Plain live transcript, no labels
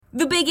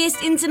The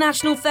biggest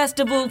international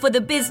festival for the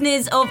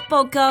business of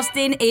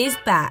podcasting is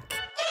back.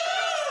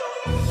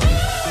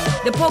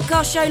 The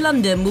Podcast Show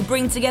London will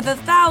bring together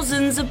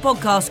thousands of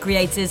podcast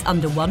creators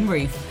under one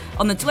roof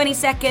on the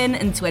 22nd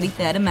and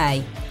 23rd of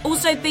May.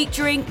 Also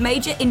featuring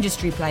major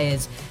industry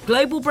players,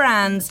 global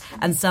brands,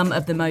 and some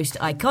of the most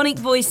iconic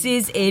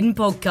voices in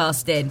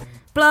podcasting.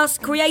 Plus,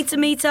 creator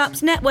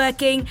meetups,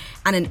 networking,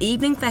 and an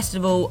evening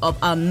festival of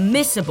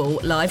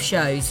unmissable live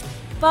shows.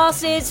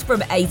 Passes from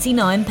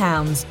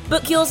 £89.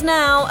 Book yours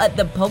now at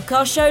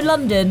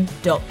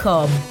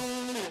thepodcastshowlondon.com.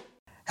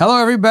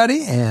 Hello,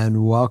 everybody,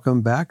 and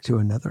welcome back to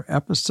another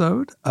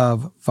episode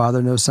of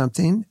Father Knows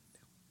Something.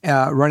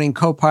 Running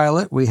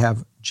co-pilot, we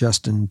have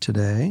Justin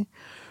today.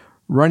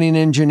 Running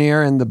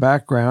engineer in the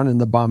background in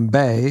the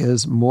Bombay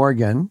is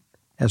Morgan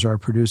as our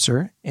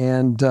producer.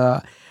 And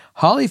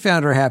Holly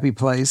found her happy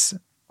place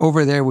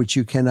over there, which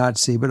you cannot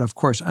see, but of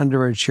course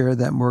under a chair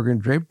that Morgan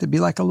draped to be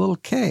like a little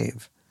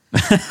cave.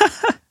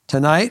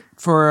 Tonight,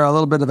 for a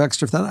little bit of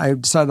extra fun, I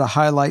decided to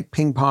highlight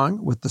ping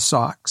pong with the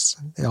socks.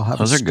 They'll have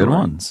Those are good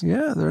ones.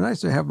 Yeah, they're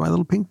nice. They have my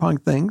little ping pong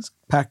things,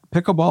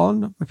 pickleball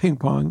and ping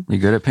pong. You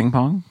good at ping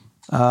pong?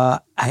 I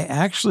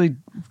actually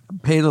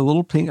paid a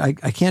little I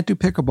can't do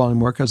pickleball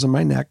anymore because of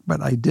my neck,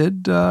 but I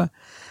did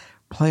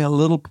play a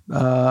little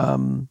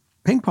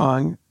ping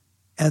pong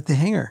at the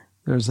hangar.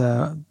 There's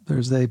a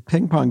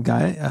ping pong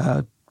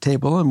guy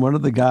table, and one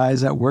of the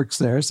guys that works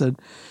there said,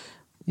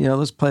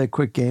 let's play a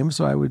quick game.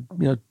 So I would,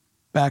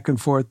 back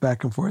and forth,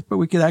 but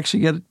we could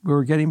actually we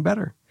were getting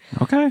better.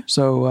 Okay.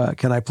 So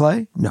can I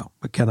play? No,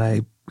 but can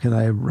I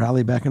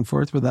rally back and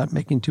forth without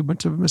making too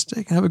much of a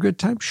mistake and have a good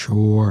time?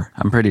 Sure.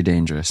 I'm pretty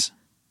dangerous.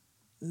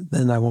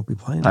 Then I won't be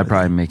playing. I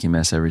probably make you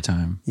miss every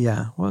time.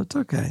 Yeah, well, it's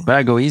okay. But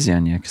I go easy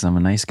on you because I'm a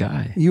nice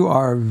guy. You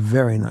are a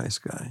very nice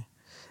guy.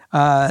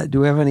 Do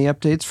we have any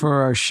updates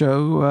for our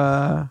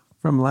show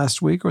from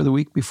last week or the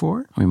week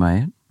before? We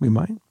might. We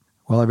might.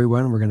 Well,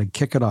 everyone, we're going to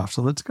kick it off.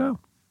 So let's go.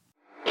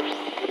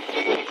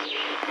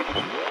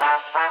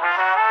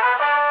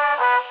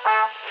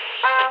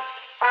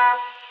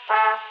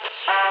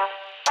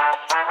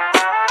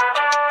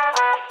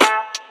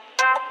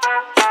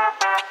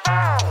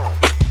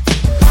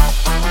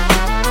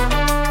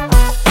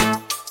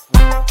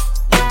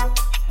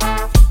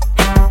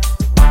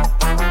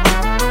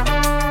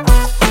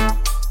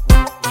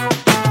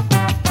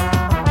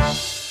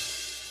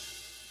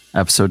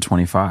 Episode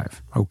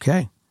 25.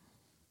 Okay.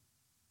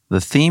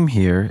 The theme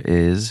here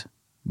is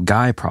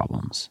guy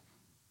problems.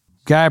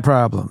 Guy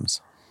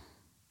problems.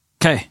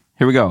 Okay,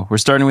 here we go. We're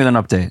starting with an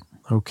update.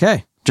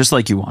 Okay. Just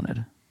like you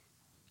wanted.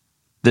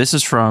 This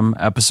is from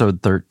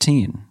episode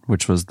 13,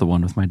 which was the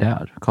one with my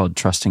dad, called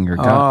Trusting Your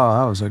Gut. Oh,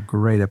 that was a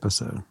great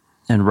episode.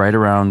 And right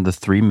around the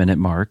 3-minute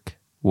mark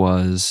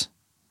was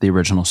the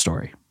original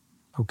story.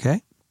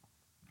 Okay.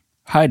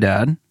 Hi,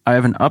 Dad. I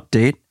have an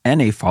update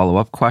and a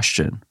follow-up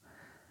question.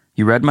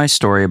 You read my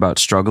story about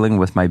struggling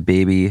with my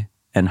baby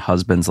and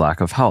husband's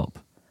lack of help.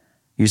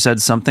 You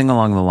said something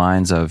along the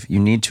lines of, you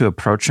need to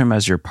approach him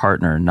as your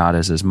partner, not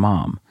as his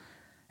mom.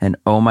 And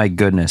oh my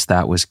goodness,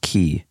 that was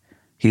key.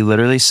 He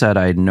literally said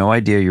I had no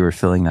idea you were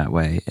feeling that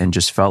way and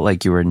just felt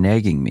like you were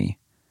nagging me.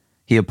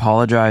 He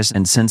apologized,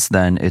 and since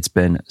then, it's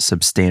been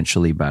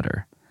substantially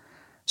better.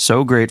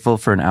 So grateful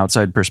for an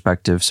outside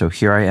perspective, so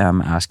here I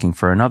am asking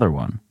for another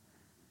one.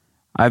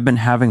 I've been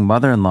having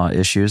mother-in-law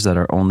issues that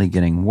are only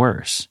getting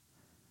worse.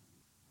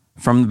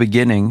 From the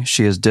beginning,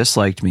 she has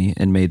disliked me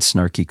and made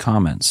snarky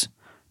comments.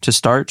 To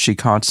start, she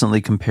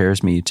constantly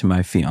compares me to my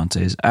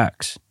fiancé's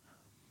ex.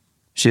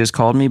 She has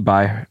called me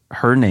by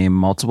her name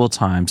multiple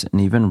times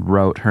and even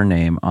wrote her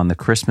name on the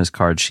Christmas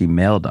card she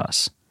mailed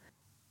us.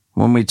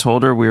 When we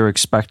told her we were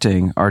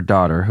expecting our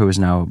daughter, who is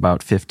now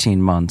about 15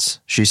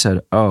 months, she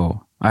said,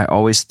 "Oh, I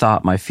always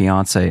thought my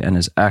fiancé and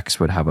his ex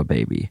would have a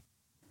baby."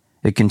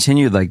 It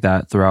continued like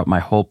that throughout my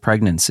whole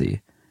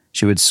pregnancy.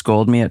 She would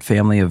scold me at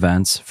family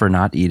events for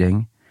not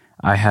eating.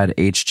 I had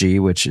HG,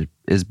 which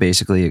is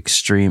basically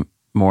extreme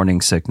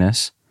morning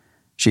sickness.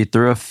 She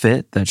threw a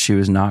fit that she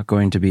was not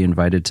going to be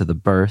invited to the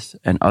birth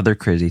and other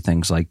crazy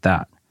things like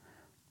that.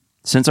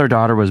 Since our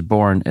daughter was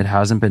born, it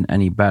hasn't been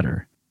any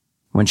better.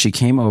 When she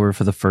came over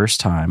for the first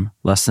time,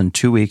 less than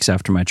 2 weeks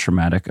after my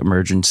traumatic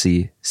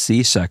emergency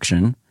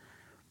C-section,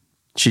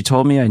 she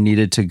told me I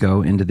needed to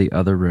go into the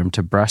other room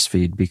to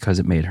breastfeed because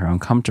it made her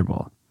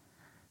uncomfortable.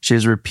 She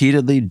has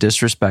repeatedly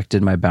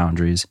disrespected my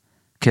boundaries,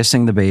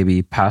 kissing the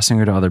baby, passing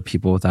her to other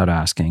people without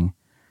asking.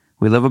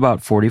 We live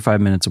about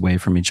 45 minutes away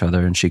from each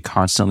other, and she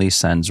constantly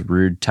sends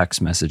rude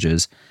text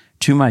messages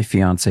to my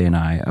fiancé and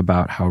I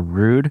about how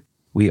rude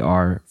we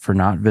are for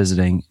not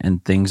visiting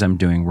and things I'm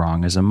doing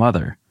wrong as a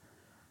mother.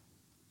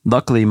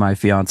 Luckily, my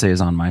fiancé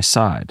is on my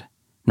side,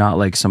 not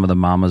like some of the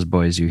mama's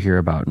boys you hear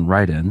about in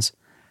write-ins,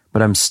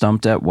 but I'm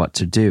stumped at what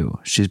to do.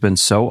 She's been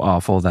so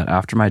awful that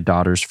after my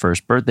daughter's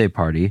first birthday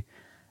party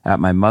at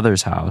my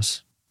mother's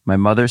house, my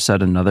mother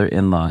said another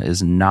in-law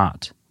is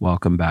not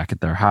welcome back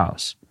at their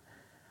house.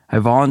 I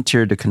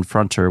volunteered to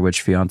confront her,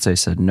 which fiancé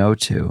said no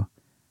to.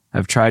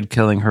 I've tried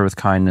killing her with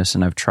kindness,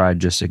 and I've tried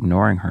just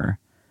ignoring her.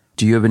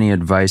 Do you have any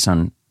advice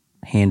on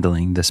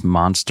handling this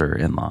monster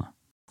in-law?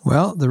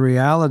 Well, the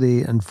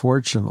reality,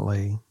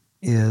 unfortunately,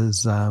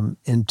 is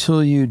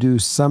until you do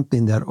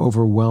something that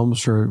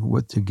overwhelms her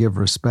to give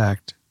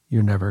respect,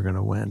 you're never going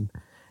to win.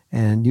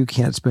 And you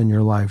can't spend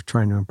your life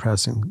trying to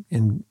impress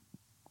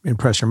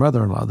your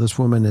mother-in-law. This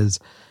woman is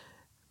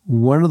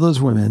one of those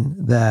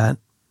women that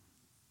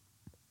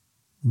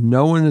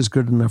no one is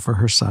good enough for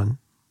her son.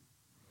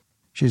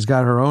 She's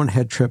got her own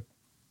head trip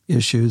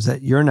issues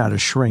that you're not a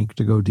shrink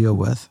to go deal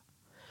with.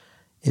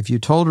 If you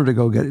told her to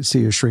go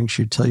see a shrink,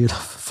 she'd tell you to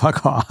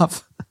fuck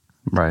off.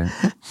 Right.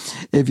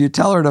 If you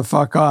tell her to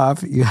fuck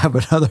off, you have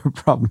another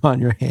problem on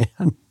your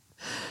hand.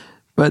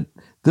 But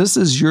this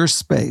is your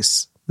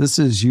space. This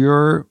is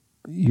your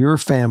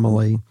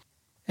family.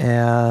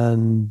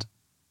 And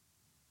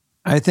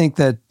I think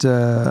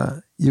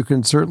that you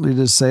can certainly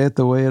just say it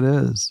the way it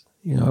is.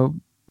 You know,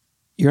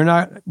 you're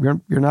not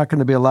going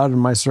to be allowed in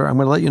my store. I'm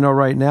going to let you know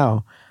right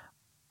now,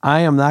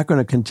 I am not going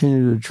to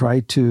continue to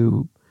try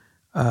to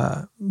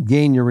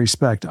gain your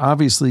respect.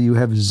 Obviously, you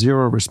have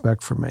zero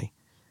respect for me,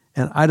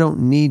 and I don't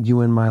need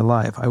you in my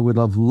life. I would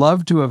have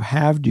loved to have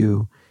had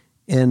you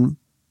in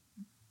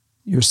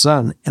your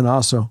son and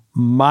also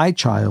my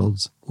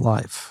child's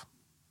life.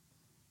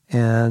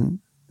 And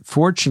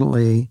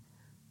fortunately,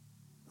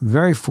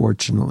 very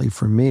fortunately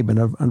for me, but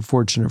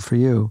unfortunate for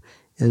you,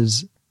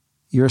 is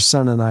your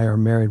son and I are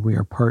married. We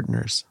are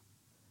partners.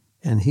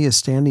 And he is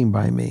standing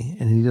by me,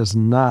 and he does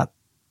not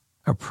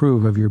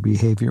approve of your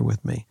behavior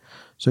with me.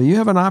 So you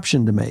have an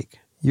option to make.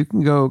 You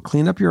can go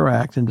clean up your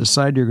act and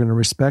decide you're going to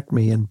respect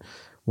me and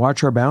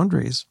watch our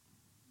boundaries.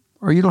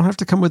 Or you don't have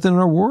to come within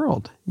our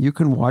world. You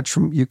can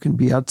you can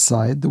be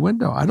outside the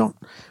window.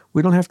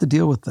 We don't have to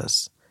deal with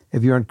this.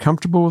 If you're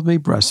uncomfortable with me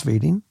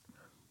breastfeeding,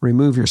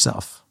 remove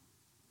yourself.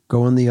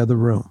 Go in the other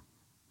room.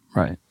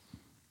 Right.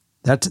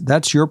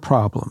 That's your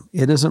problem.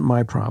 It isn't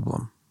my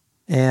problem.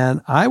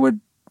 And I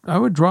would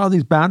draw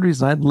these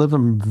boundaries, and I'd live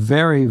them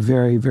very,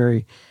 very,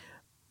 very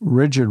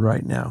rigid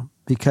right now,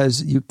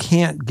 because you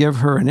can't give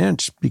her an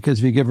inch, because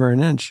if you give her an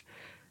inch,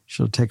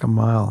 she'll take a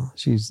mile.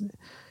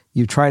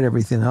 You tried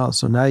everything else.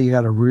 So now you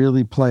got to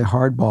really play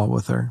hardball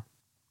with her.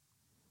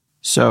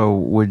 So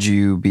would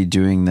you be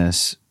doing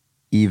this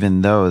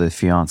even though the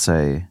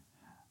fiance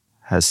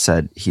has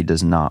said he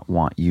does not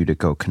want you to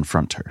go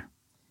confront her?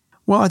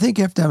 Well, I think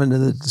you have to have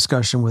another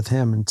discussion with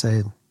him and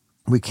say,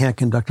 we can't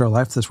conduct our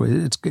life this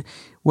way.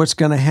 What's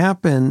going to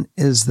happen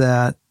is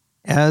that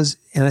and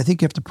I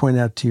think you have to point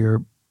out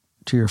to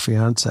your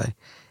fiance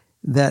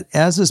that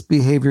as this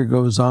behavior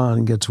goes on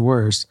and gets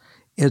worse,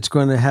 it's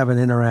going to have an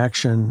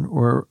interaction,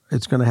 or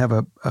it's going to have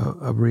a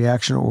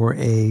reaction or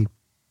an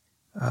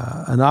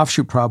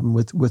offshoot problem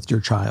with your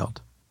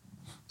child.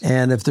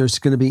 And if there's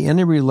going to be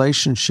any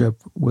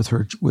relationship with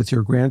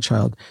your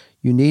grandchild,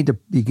 you need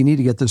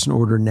to get this in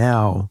order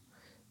now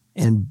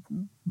and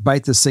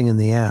bite this thing in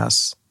the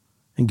ass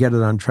and get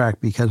it on track,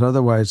 because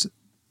otherwise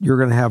you're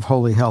going to have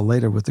holy hell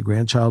later with the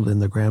grandchild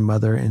and the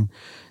grandmother, and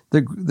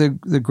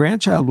the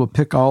grandchild will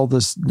pick all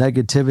this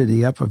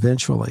negativity up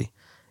eventually,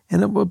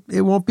 and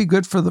it won't be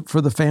good for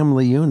the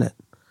family unit.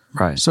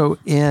 Right. So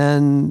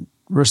in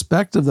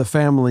respect of the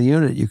family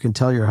unit, you can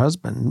tell your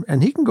husband,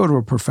 and he can go to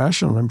a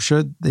professional. I'm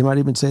sure they might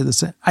even say the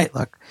same.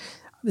 Look,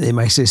 they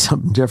might say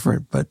something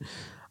different, but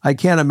I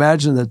can't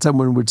imagine that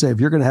someone would say, if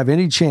you're going to have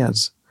any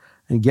chance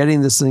in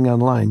getting this thing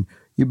online,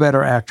 you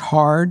better act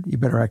hard, you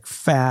better act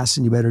fast,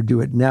 and you better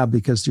do it now,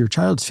 because your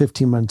child's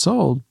 15 months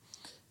old,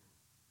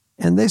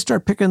 and they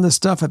start picking this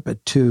stuff up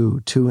at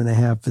 2,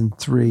 2.5, and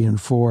 3,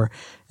 and 4.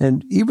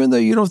 And even though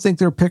you don't think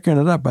they're picking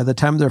it up, by the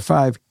time they're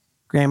 5,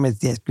 grandma's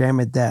this,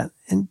 grandma's that.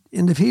 And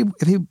if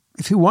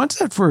he wants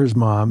that for his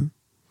mom,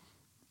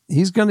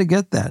 he's going to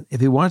get that.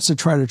 If he wants to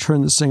try to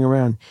turn this thing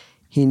around,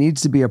 he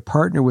needs to be a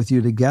partner with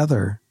you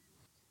together.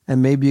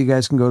 And maybe you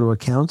guys can go to a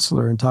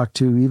counselor and talk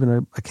to,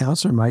 even a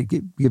counselor might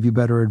give you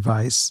better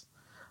advice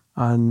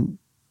on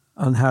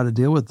how to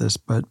deal with this.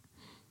 But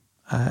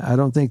I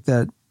don't think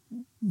that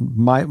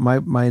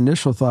my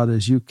initial thought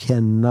is you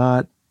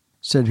cannot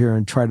sit here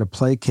and try to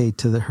placate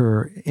to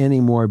her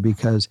anymore,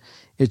 because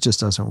it just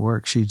doesn't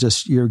work.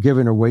 You're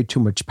giving her way too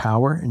much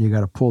power, and you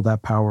got to pull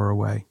that power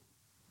away.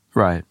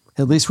 Right.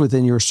 At least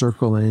within your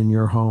circle and in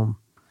your home.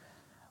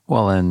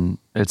 Well, and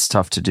it's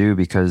tough to do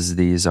because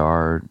these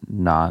are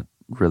not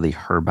really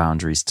her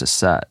boundaries to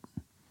set.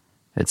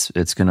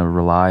 It's going to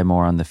rely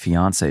more on the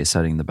fiance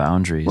setting the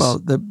boundaries. Well,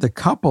 the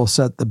couple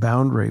set the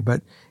boundary,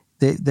 but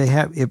they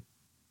have it.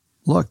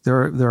 Look,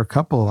 they're a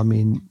couple. I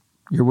mean,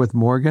 you're with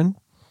Morgan,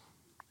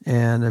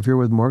 and if you're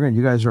with Morgan,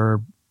 you guys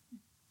you're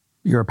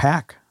a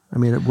pack. I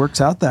mean, it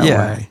works out that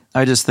way.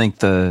 I just think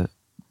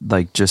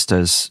just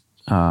as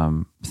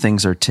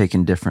things are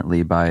taken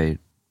differently by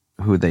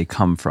who they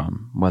come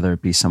from, whether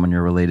it be someone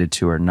you're related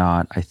to or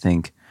not, I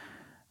think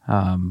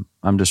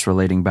I'm just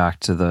relating back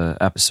to the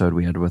episode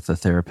we had with the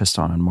therapist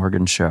on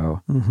Morgan's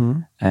show.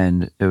 Mm-hmm.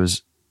 And it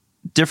was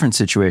different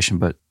situation,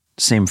 but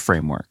same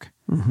framework.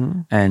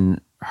 Mm-hmm.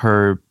 And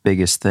her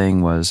biggest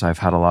thing was, I've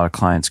had a lot of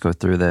clients go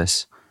through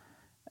this,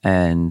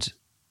 and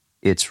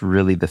it's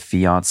really the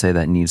fiance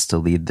that needs to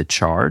lead the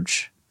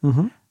charge.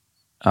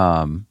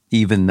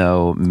 Even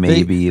though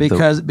maybe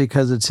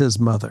because it's his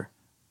mother.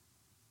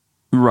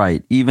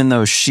 Right. Even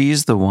though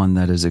she's the one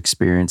that is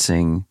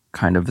experiencing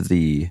kind of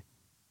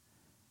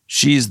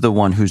she's the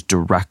one who's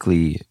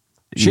directly,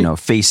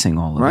 facing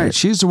all of it. Right.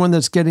 She's the one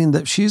that's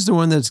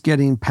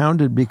getting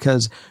pounded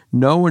because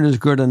no one is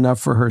good enough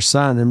for her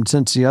son. And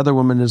since the other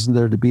woman isn't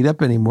there to beat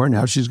up anymore,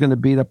 now she's going to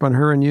beat up on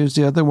her and use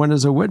the other one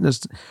as a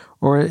witness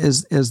or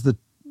as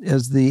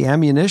the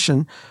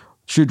ammunition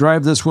to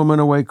drive this woman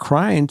away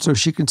crying so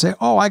she can say,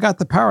 "Oh, I got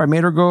the power. I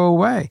made her go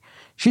away."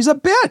 She's a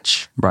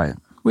bitch. Right.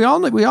 We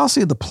all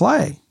see the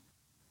play.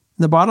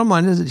 The bottom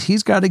line is that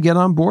he's got to get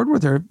on board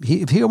with her.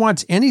 If he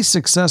wants any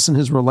success in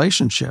his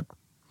relationship,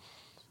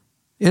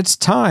 it's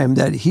time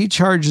that he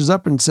charges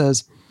up and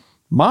says,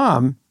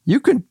 "Mom, you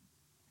can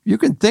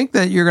think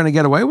that you're going to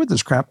get away with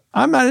this crap.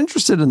 I'm not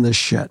interested in this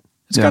shit.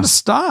 It's got to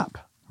stop."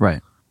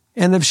 Right.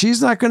 And if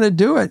she's not going to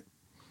do it,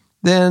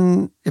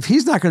 then if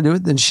he's not going to do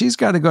it, then she's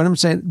got to go to him and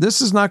say,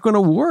 "This is not going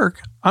to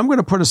work. I'm going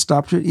to put a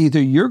stop to it.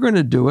 Either you're going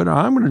to do it or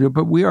I'm going to do it.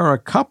 But we are a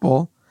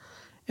couple.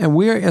 And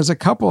we, as a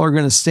couple, are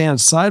going to stand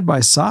side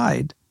by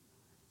side,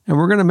 and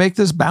we're going to make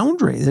this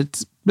boundary.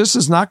 This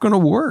is not going to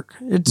work.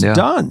 It's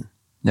done."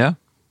 Yeah.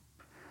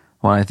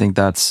 Well, I think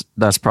that's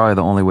probably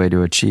the only way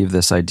to achieve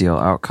this ideal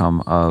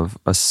outcome of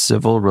a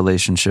civil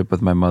relationship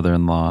with my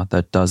mother-in-law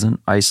that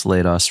doesn't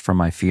isolate us from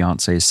my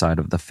fiance's side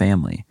of the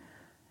family.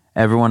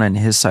 Everyone on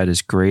his side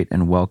is great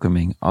and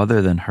welcoming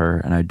other than her,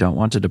 and I don't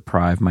want to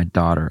deprive my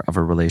daughter of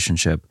a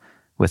relationship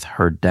with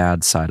her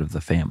dad's side of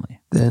the family.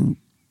 Then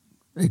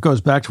it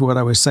goes back to what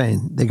I was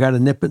saying. They got to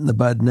nip it in the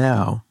bud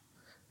now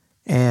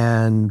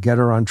and get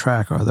her on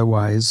track.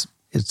 Otherwise,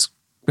 it's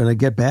going to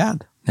get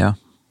bad. Yeah.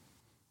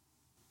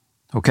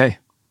 Okay.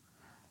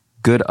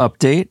 Good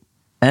update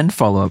and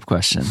follow-up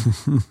question.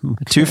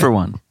 Okay. 2 for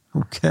 1.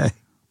 Okay.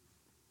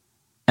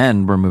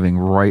 And we're moving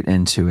right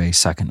into a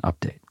second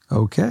update.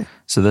 Okay.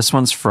 So this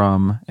one's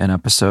from an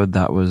episode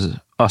that was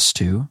us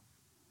two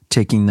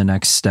taking the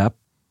next step.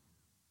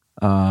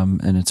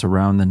 And it's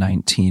around the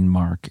 19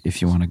 mark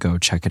if you want to go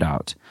check it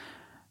out.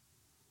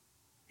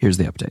 Here's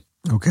the update.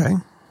 Okay.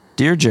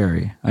 Dear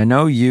Jerry, I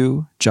know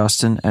you,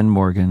 Justin, and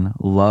Morgan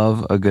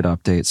love a good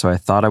update, so I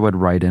thought I would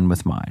write in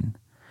with mine.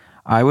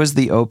 I was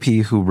the OP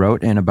who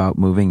wrote in about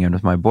moving in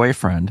with my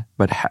boyfriend,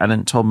 but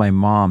hadn't told my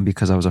mom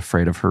because I was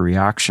afraid of her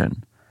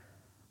reaction.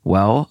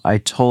 Well, I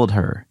told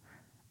her,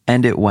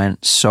 and it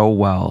went so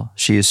well.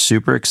 She is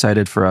super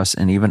excited for us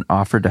and even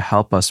offered to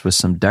help us with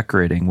some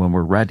decorating when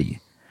we're ready.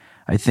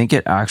 I think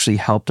it actually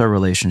helped our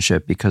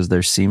relationship because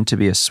there seemed to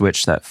be a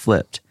switch that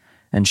flipped,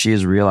 and she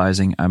is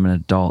realizing I'm an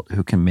adult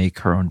who can make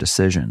her own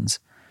decisions.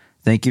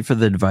 Thank you for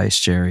the advice,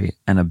 Jerry,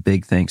 and a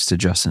big thanks to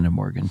Justin and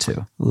Morgan,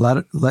 too.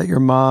 Let your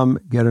mom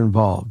get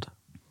involved.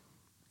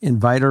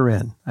 Invite her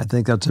in. I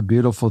think that's a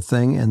beautiful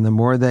thing, and the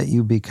more that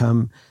you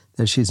become,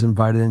 that she's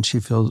invited and she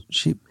feels,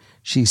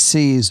 she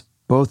sees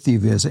both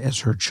of you as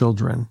her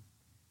children,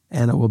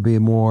 and it will be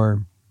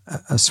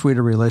a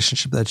sweeter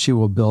relationship that she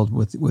will build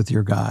with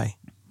your guy.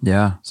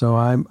 Yeah. So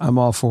I'm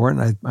all for it,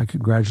 and I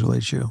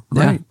congratulate you.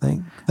 Great. Yeah.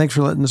 Thanks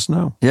for letting us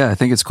know. Yeah, I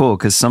think it's cool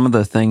because some of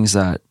the things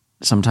that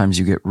sometimes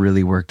you get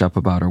really worked up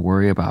about or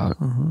worry about,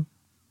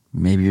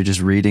 maybe you're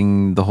just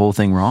reading the whole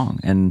thing wrong.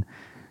 And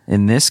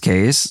in this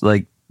case,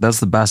 like, that's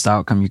the best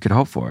outcome you could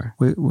hope for.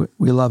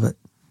 We love it.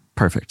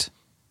 Perfect.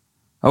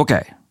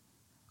 Okay.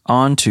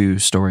 On to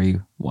story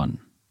 1.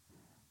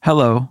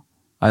 Hello.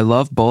 I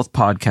love both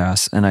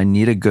podcasts and I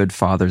need a good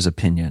father's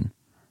opinion.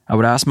 I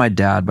would ask my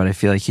dad, but I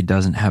feel like he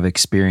doesn't have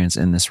experience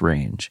in this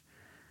range.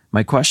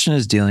 My question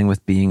is dealing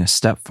with being a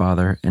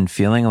stepfather and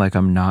feeling like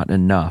I'm not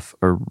enough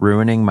or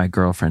ruining my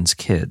girlfriend's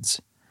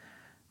kids.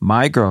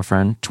 My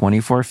girlfriend,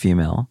 24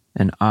 female,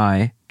 and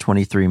I,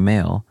 23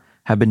 male,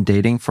 have been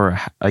dating for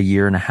a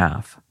year and a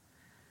half.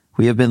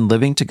 We have been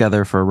living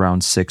together for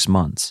around 6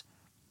 months.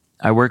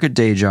 I work a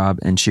day job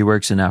and she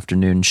works an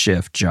afternoon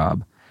shift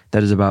job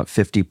that is about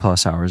 50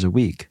 plus hours a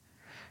week.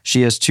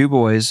 She has 2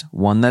 boys,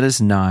 one that is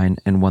 9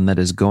 and one that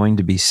is going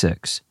to be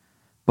 6.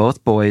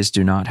 Both boys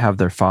do not have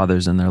their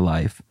fathers in their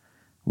life,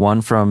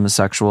 one from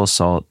sexual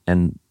assault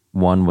and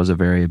one was a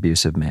very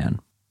abusive man.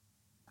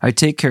 I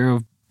take care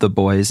of the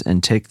boys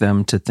and take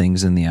them to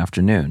things in the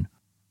afternoon.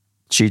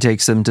 She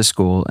takes them to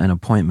school and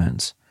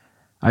appointments.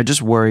 I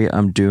just worry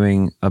I'm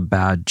doing a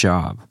bad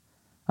job.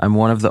 I'm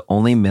one of the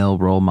only male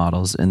role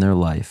models in their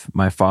life.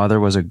 My father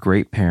was a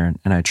great parent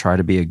and I try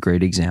to be a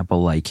great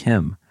example like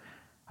him.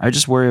 I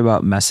just worry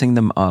about messing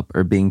them up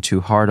or being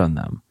too hard on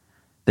them.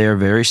 They are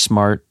very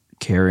smart,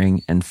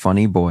 caring, and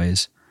funny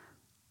boys.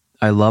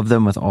 I love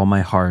them with all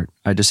my heart.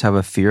 I just have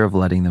a fear of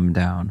letting them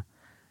down.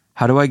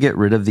 How do I get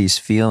rid of these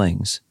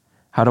feelings?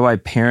 How do I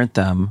parent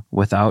them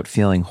without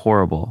feeling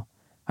horrible?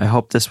 I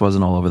hope this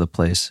wasn't all over the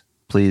place.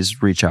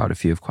 Please reach out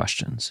if you have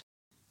questions.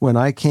 When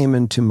I came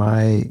into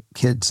my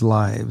kids'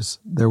 lives,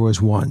 there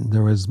was one.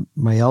 There was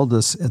my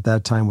eldest at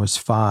that time was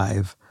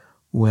 5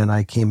 when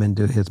I came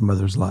into his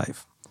mother's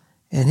life.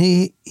 And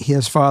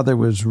his father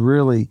was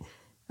really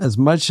as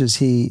much as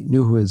he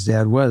knew who his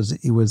dad was,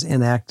 he was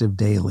inactive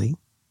daily.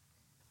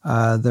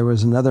 There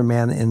was another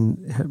man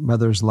in her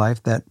mother's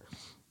life that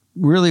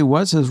really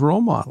was his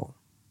role model.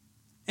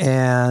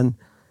 And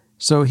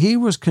so he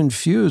was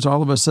confused.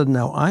 All of a sudden,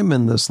 now I'm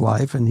in this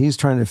life, and he's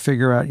trying to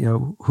figure out,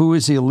 who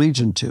is he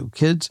allegiant to?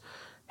 Kids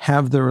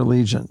have their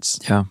allegiance.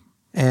 Yeah.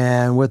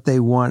 And what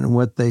they want and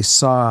what they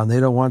saw, and they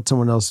don't want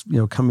someone else,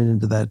 coming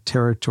into that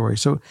territory.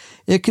 So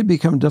it could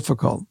become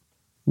difficult.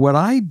 What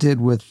I did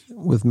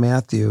with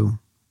Matthew,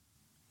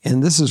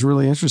 and this is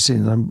really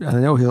interesting, and I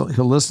know he'll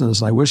listen to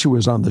this, and I wish he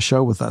was on the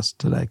show with us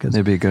today, because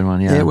it'd be a good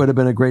one. Yeah, it would have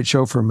been a great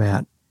show for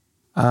Matt.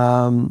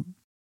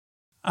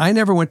 I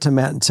never went to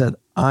Matt and said,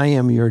 "I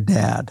am your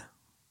dad."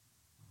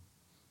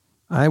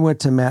 I went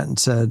to Matt and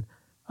said,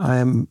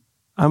 "I'm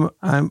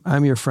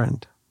your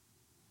friend.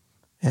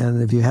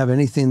 And if you have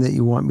anything that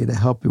you want me to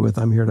help you with,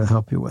 I'm here to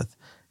help you with.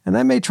 And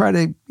I may try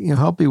to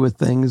help you with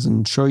things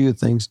and show you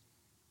things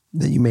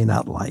that you may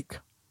not like.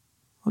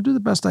 I'll do the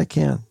best I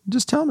can.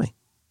 Just tell me."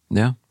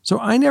 Yeah. So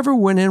I never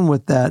went in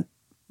with that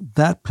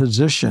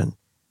position.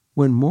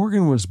 When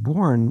Morgan was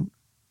born,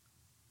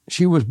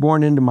 she was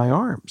born into my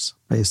arms,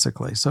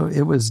 basically. So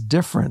it was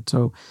different.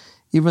 So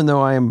even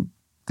though I am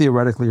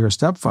theoretically her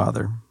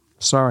stepfather,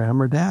 sorry, I'm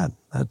her dad.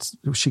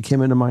 She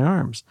came into my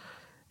arms.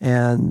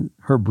 And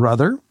her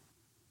brother,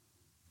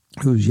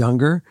 who's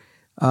younger,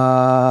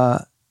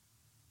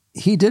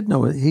 he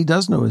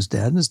does know his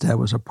dad, and his dad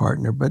was a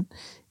partner. But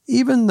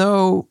even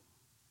though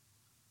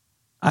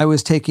I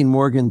was taking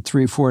Morgan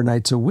 3-4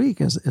 nights a week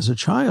as a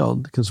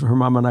child, because her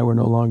mom and I were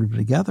no longer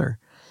together,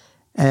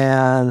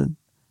 and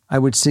I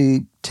would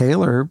see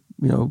Taylor,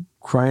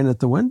 crying at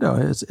the window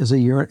as a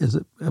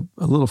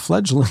little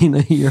fledgling,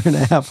 a year and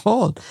a half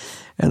old,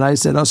 and I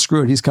said, "Oh,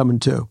 screw it, he's coming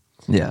too."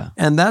 Yeah,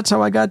 and that's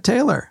how I got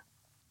Taylor.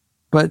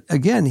 But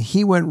again,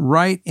 he went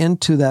right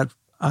into that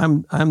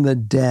I'm the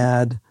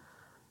dad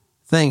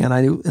thing, and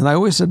I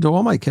always said to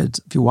all my kids,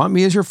 if you want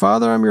me as your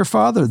father, I'm your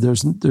father.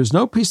 There's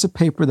no piece of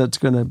paper that's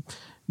going to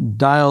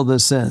dial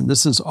this in.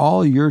 This is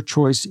all your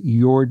choice,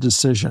 your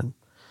decision.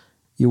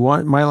 You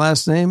want my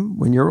last name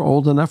when you're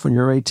old enough, when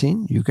you're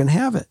 18, you can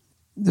have it.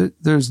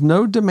 There's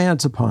no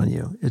demands upon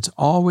you. It's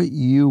all what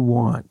you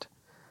want.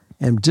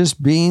 And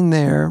just being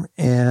there,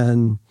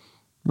 and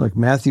like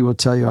Matthew will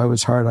tell you, I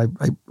was hard.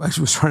 I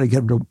was trying to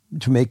get him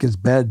to make his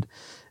bed.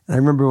 And I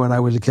remember when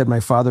I was a kid, my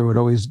father would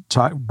always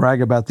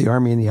brag about the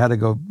Army, and he had to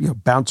go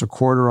bounce a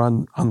quarter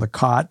on the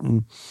cot.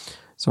 And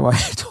so I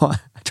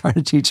tried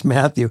to teach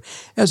Matthew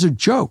as a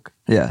joke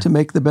to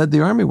make the bed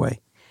the Army way.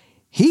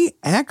 He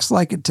acts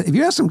like it. If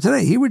you ask him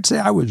today, he would say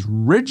I was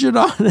rigid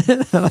on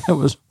it and I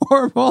was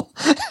horrible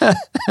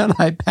and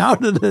I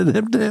pounded at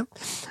him.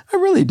 I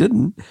really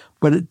didn't,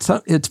 but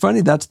it's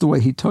funny. That's the way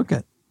he took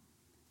it.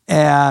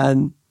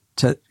 And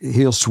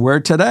he'll swear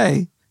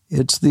today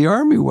it's the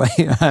Army way.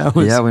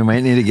 We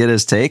might need to get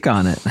his take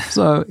on it.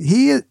 So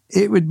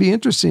it would be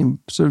interesting.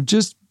 So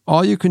just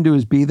all you can do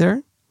is be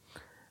there.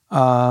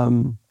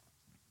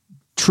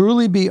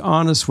 Truly be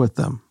honest with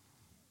them.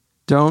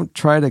 Don't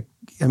try to.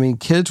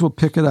 Kids will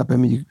pick it up.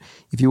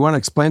 If you want to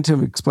explain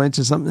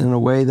to something in a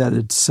way that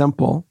it's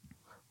simple,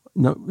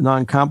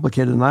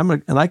 non-complicated.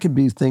 And I could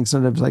be things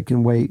sometimes I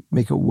can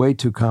make it way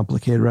too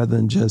complicated rather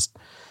than just,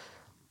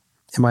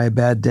 am I a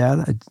bad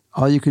dad?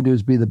 All you can do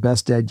is be the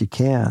best dad you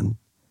can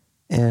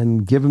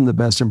and give them the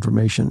best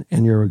information,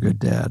 and you're a good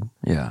dad.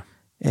 Yeah.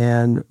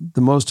 And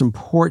the most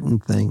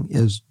important thing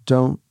is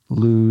don't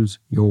lose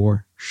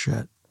your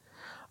shit.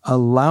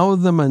 Allow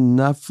them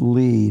enough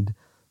lead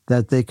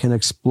that they can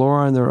explore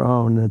on their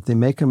own. And if they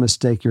make a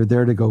mistake, you're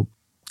there to go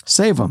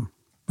save them,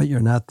 but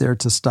you're not there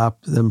to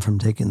stop them from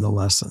taking the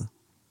lesson.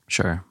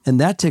 Sure. And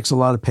that takes a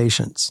lot of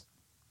patience.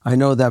 I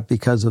know that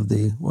because of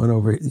the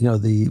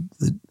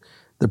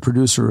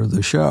producer of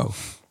the show.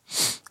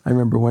 I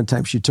remember one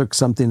time she took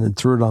something and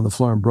threw it on the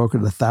floor and broke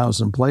it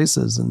 1,000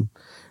 places. And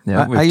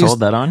yeah, we've told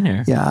that on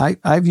here. Yeah,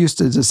 I've used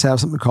to just have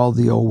something called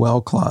the "oh well"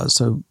 clause.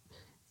 So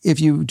if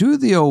you do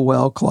the "oh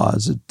well"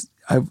 clause,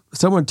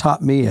 someone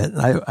taught me it,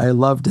 and I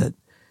loved it.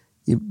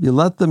 You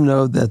let them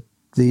know that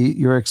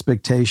your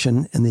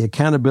expectation and the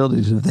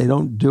accountability is if they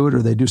don't do it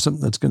or they do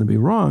something that's going to be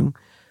wrong,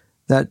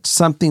 that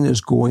something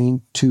is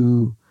going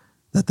to,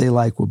 that they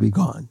like will be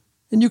gone.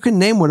 And you can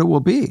name what it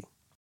will be.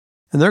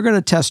 And they're going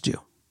to test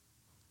you.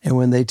 And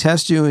when they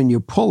test you and you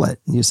pull it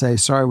and you say,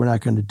 sorry, we're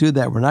not going to do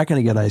that. We're not going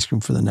to get ice cream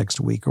for the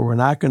next week, or we're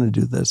not going to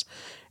do this.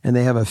 And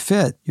they have a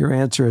fit. Your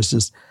answer is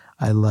just,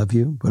 I love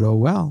you, but oh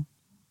well.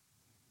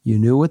 You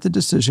knew what the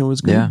decision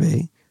was going to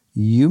be.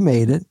 You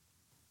made it.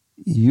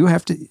 You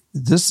have to,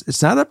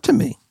 it's not up to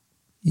me.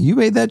 You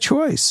made that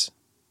choice.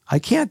 I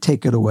can't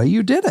take it away.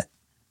 You did it.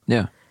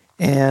 Yeah.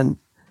 And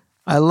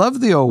I love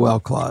the "oh well"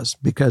 clause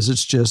because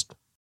it's just,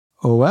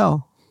 oh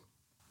well.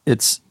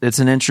 It's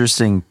an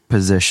interesting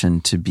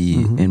position to be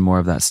in more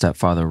of that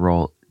stepfather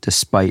role,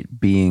 despite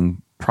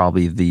being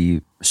probably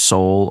the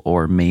sole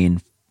or main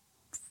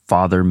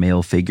father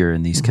male figure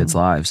in these kids'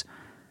 lives.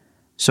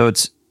 So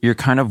you're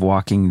kind of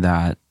walking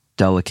that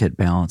delicate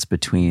balance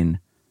between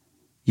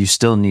you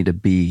still need to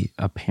be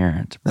a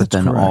parent, but That's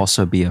then correct.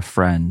 also be a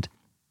friend.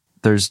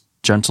 There's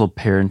gentle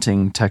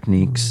parenting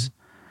techniques.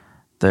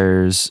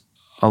 There's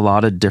a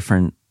lot of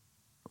different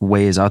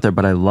ways out there,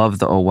 but I love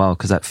the oh well,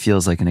 because that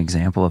feels like an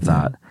example of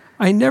that.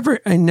 I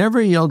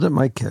never yelled at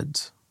my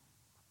kids.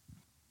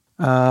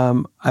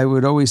 I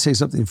would always say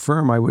something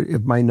firm.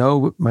 If my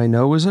no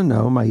was a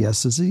no, my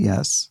yes is a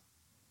yes.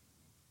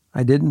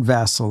 I didn't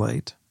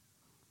vacillate.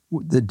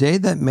 The day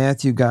that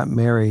Matthew got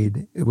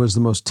married, it was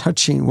one of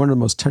the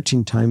most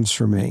touching times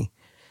for me.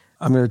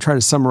 I'm going to try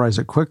to summarize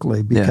it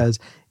quickly because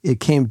it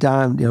came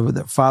down,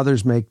 that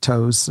fathers make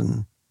toast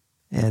and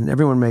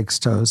everyone makes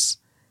toast,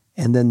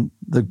 and then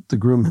the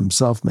groom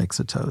himself makes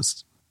a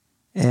toast.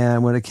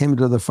 And when it came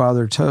to the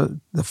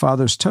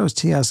father's toast,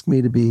 he asked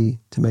me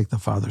to make the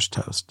father's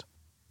toast.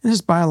 And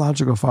his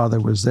biological father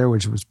was there,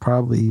 which was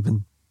probably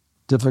even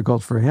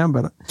difficult for him.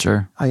 But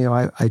Sure.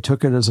 I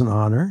took it as an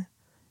honor,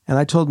 and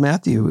I told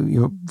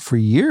Matthew, for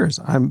years,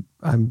 I'm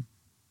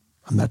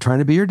not trying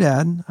to be your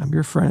dad. I'm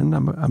your friend.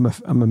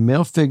 I'm a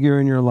male figure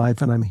in your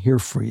life, and I'm here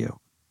for you.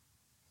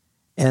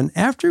 And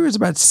after he was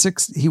about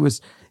 6, it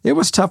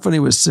was tough when he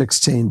was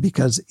 16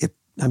 because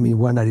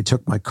one night he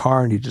took my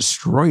car and he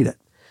destroyed it.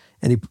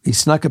 And he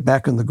snuck it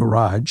back in the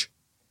garage.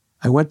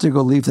 I went to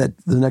go leave that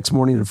the next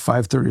morning at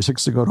 5:30 or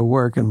 6 to go to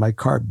work, and my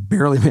car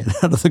barely made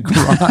it out of the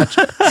garage.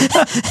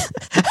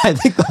 I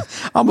think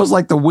almost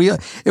like the wheel.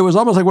 It was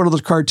almost like one of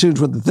those cartoons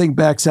when the thing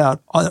backs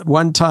out at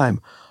one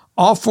time.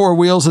 All 4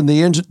 wheels and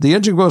the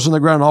engine goes on the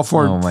ground. All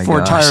four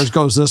tires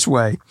goes this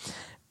way,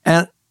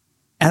 and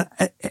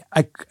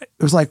it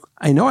was like,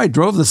 I know I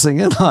drove this thing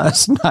in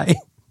last night,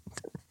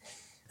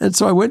 and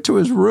so I went to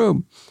his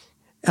room,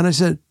 and I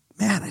said,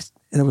 man.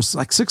 And it was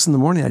like 6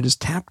 a.m. I just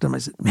tapped him. I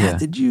said, man,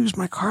 did you use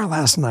my car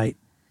last night?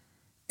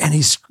 And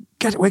he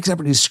wakes up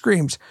and he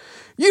screams,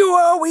 you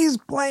always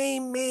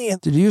blame me.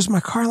 Did you use my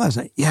car last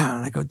night? Yeah.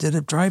 And I go, did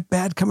it drive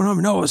bad coming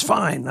home? No, it was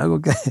fine. I go,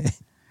 okay.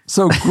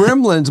 So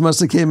gremlins must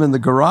have came in the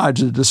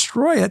garage to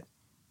destroy it.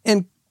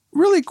 And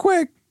really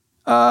quick,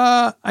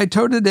 I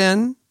towed it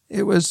in.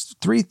 It was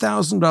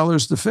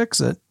 $3,000 to fix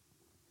it.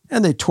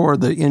 And they tore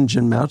the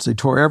engine mounts. They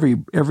tore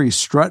every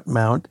strut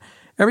mount.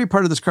 Every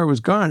part of this car was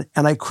gone,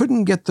 and I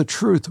couldn't get the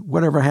truth,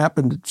 whatever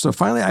happened. So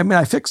finally,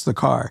 I fixed the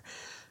car.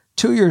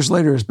 2 years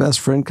later, his best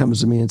friend comes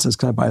to me and says,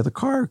 can I buy the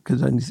car?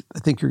 Because I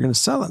think you're going to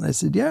sell it. And I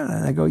said, yeah.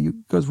 And I go, he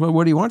goes, well,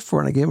 what do you want for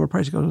it? And I gave him a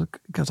price. He goes,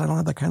 because I don't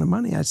have that kind of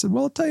money. I said,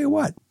 well, I'll tell you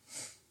what.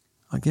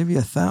 I'll give you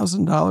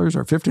 $1,000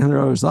 or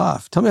 $1,500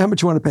 off. Tell me how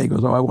much you want to pay. He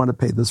goes, I want to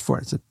pay this for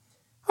it. I said,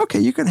 okay,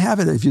 you can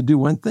have it if you do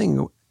one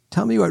thing.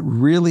 Tell me what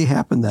really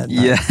happened that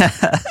night.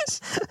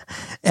 Yes.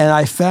 And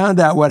I found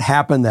out what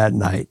happened that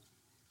night.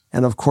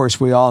 And of course,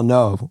 we all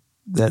know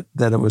that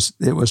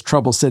it was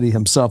Trouble City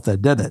himself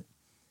that did it.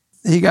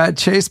 He got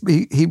chased.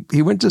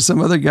 He went to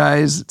some other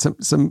guys,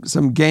 some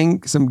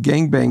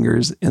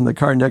gangbangers in the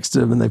car next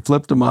to him, and they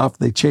flipped him off.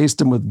 They chased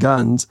him with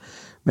guns.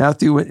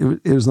 Matthew,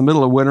 it was the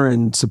middle of winter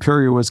in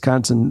Superior,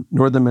 Wisconsin,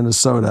 northern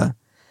Minnesota,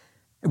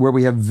 where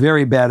we have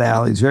very bad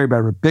alleys, very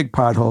bad with big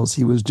potholes.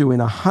 He was doing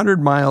 100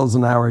 miles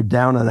an hour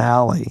down an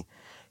alley,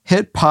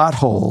 hit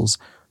potholes,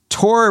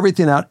 tore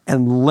everything out,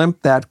 and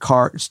limped that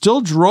car. Still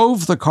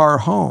drove the car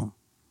home.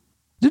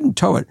 Didn't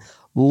tow it.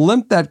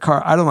 Limped that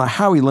car. I don't know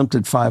how he limped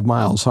it 5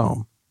 miles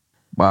home.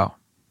 Wow.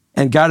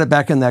 And got it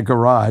back in that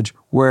garage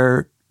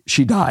where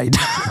she died.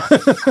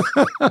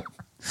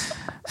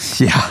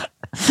 Yeah.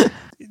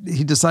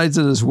 He decides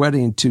at his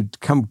wedding to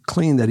come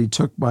clean that he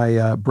took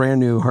my brand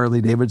new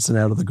Harley Davidson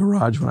out of the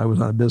garage when I was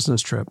on a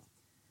business trip.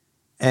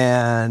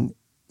 And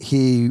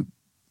he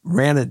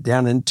ran it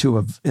down into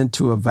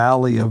a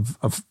valley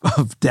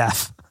of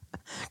death,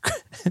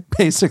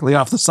 basically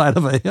off the side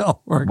of a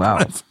hill or a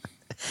cliff.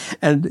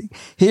 And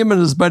him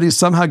and his buddies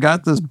somehow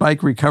got this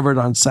bike recovered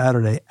on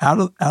Saturday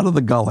out of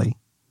the gully.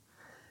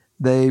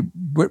 They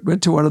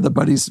went to one of the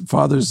buddies'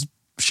 father's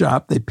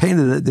shop. They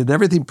painted it, did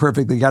everything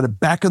perfect. They got it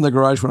back in the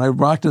garage. When I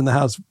walked in the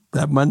house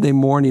that Monday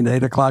morning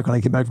at 8:00 when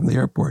I came back from the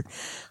airport,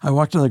 I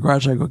walked in the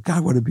garage and I go,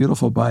 God, what a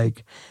beautiful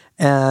bike.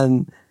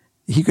 And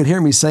he could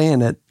hear me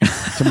saying it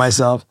to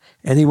myself,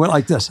 and he went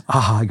like this,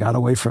 I got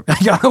away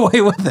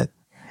with it.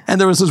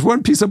 And there was this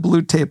one piece of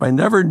blue tape. I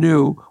never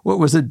knew what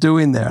was it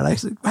doing there. And I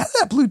said, how did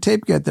that blue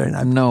tape get there?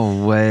 And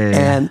No way.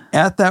 And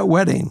at that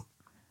wedding,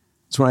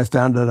 that's when I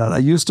found it out. I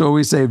used to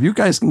always say, if you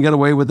guys can get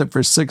away with it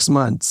for 6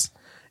 months,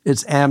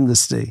 it's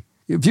amnesty.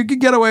 If you could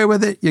get away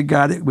with it, you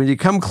got it. When you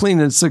come clean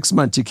in 6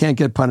 months, you can't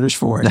get punished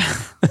for it.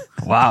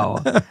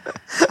 Wow.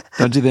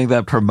 Don't you think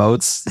that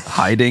promotes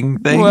hiding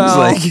things?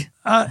 Well,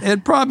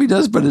 it probably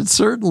does, but it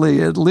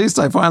certainly, at least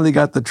I finally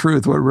got the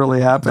truth, what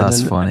really happened.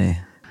 That's funny.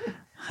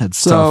 It's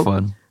so so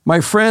fun. My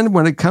friend,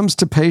 when it comes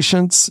to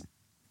patience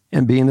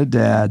and being a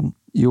dad,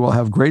 you will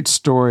have great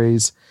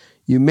stories.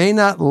 You may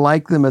not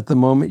like them at the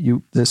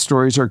moment the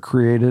stories are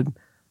created,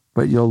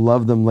 but you'll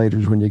love them later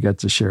when you get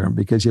to share them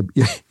because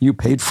you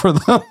paid for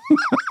them.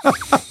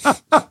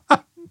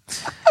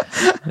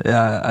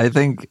 Yeah, I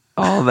think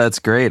that's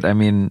great. I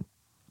mean,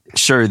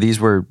 sure, these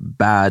were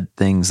bad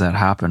things that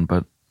happened,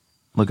 but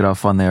Look at how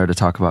fun they are to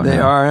talk about. They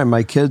now. are, and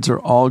my kids are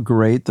all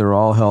great. They're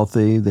all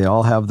healthy. They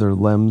all have their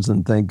limbs,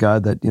 and thank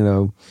God that,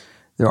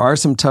 there are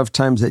some tough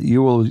times that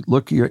you will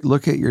look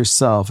at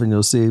yourself and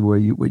you'll see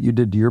what you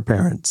did to your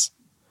parents.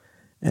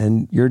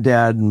 And your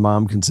dad and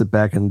mom can sit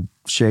back and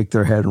shake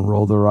their head and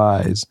roll their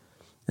eyes.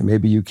 And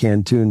maybe you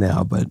can too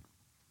now, but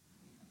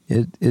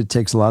it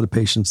takes a lot of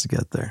patience to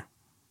get there.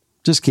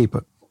 Just keep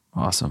it.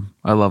 Awesome.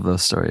 I love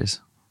those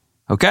stories.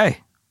 Okay.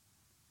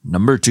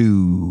 Number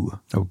 2.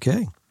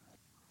 Okay.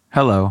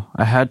 Hello.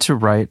 I had to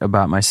write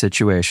about my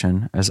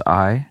situation as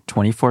I,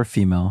 24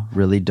 female,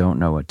 really don't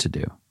know what to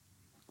do.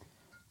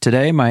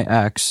 Today, my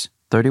ex,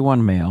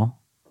 31 male,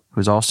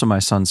 who's also my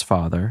son's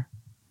father,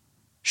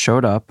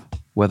 showed up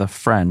with a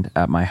friend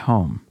at my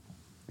home.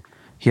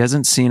 He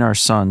hasn't seen our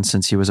son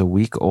since he was a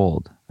week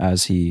old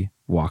as he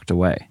walked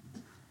away.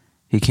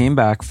 He came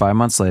back 5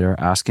 months later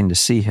asking to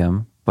see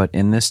him, but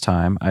in this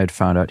time, I had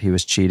found out he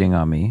was cheating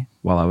on me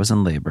while I was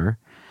in labor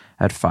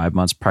at 5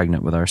 months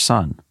pregnant with our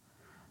son.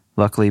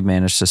 Luckily,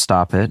 managed to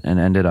stop it and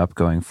ended up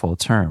going full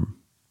term.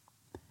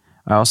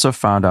 I also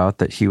found out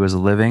that he was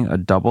living a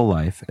double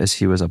life as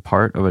he was a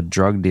part of a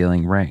drug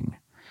dealing ring.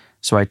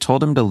 So I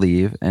told him to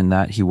leave and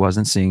that he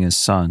wasn't seeing his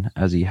son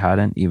as he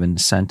hadn't even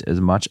sent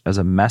as much as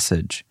a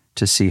message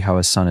to see how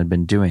his son had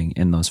been doing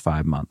in those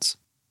 5 months.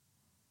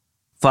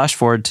 Flash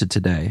forward to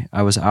today.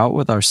 I was out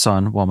with our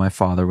son while my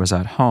father was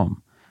at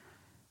home.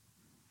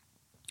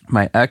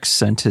 My ex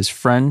sent his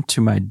friend to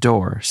my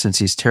door since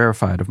he's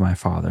terrified of my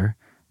father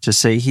to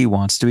say he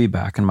wants to be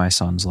back in my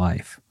son's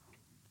life.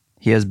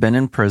 He has been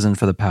in prison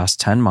for the past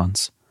 10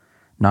 months,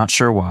 not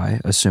sure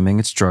why, assuming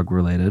it's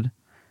drug-related.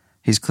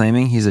 He's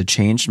claiming he's a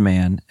changed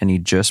man and he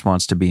just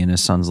wants to be in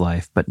his son's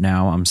life, but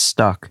now I'm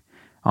stuck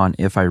on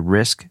if I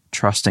risk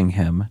trusting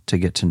him to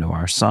get to know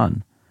our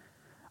son.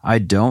 I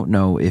don't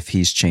know if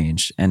he's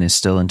changed and is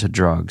still into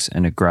drugs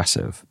and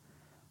aggressive.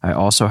 I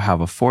also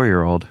have a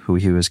 4-year-old who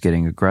he was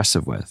getting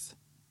aggressive with,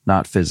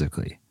 not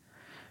physically.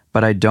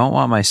 But I don't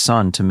want my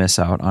son to miss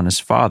out on his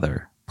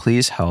father.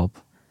 Please help.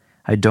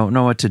 I don't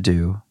know what to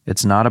do.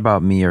 It's not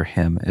about me or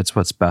him. It's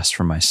what's best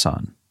for my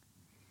son.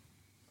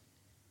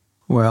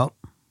 Well,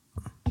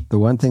 the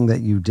one thing that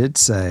you did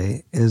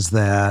say is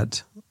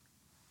that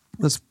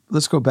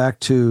let's go back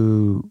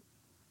to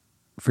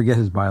forget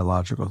his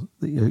biological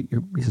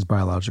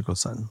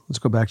son. Let's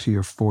go back to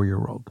your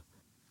 4-year-old.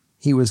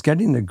 He was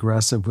getting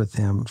aggressive with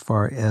him as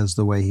far as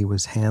the way he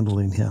was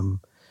handling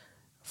him,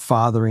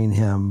 fathering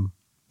him,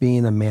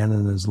 being a man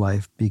in his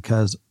life,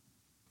 because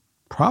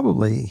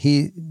probably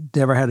he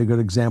never had a good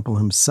example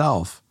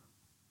himself.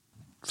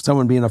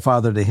 Someone being a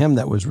father to him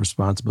that was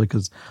responsible,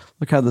 because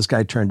look how this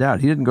guy turned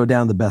out. He didn't go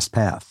down the best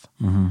path.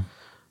 Mm-hmm.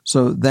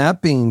 So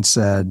that being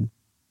said,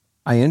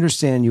 I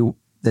understand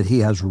that he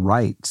has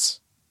rights,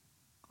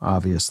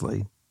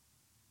 obviously.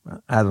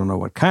 I don't know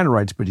what kind of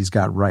rights, but he's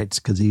got rights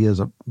because he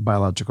is a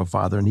biological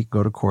father and he can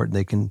go to court and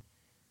they can,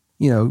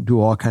 do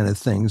all kind of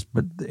things.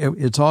 But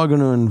it's all going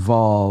to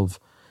involve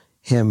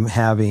him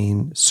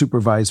having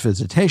supervised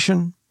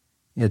visitation.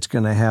 It's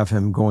going to have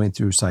him going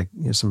through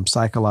some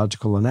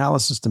psychological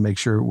analysis to make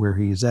sure where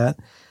he's at.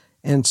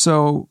 And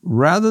so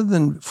rather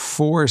than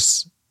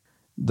force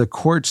the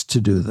courts to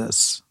do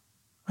this,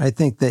 I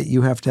think that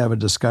you have to have a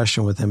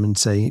discussion with him and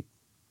say,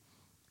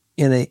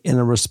 in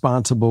a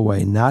responsible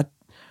way,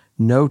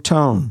 no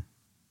tone.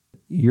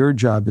 Your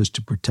job is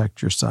to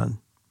protect your son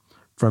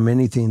from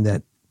anything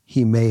that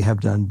he may have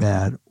done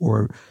bad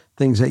or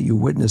things that you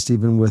witnessed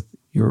even with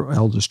your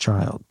eldest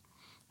child.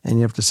 And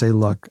you have to say,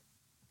 look,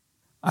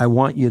 I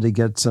want you to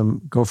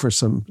go for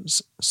some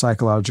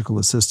psychological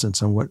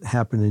assistance on what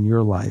happened in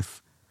your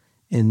life,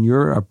 in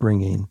your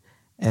upbringing.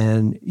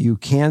 And you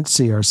can't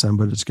see our son,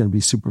 but it's going to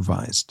be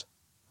supervised.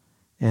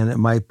 And it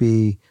might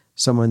be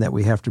someone that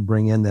we have to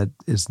bring in that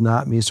is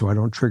not me, so I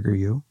don't trigger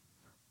you.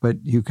 But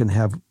you can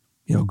have,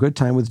 good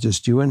time with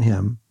just you and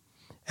him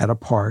at a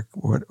park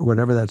or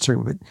whatever that's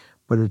certain.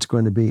 But it's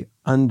going to be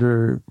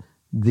under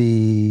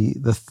the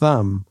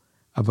thumb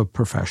of a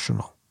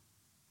professional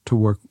to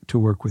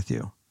work with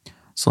you.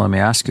 So let me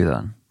ask you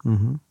then.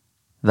 Mm-hmm.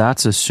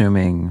 That's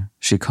assuming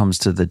she comes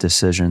to the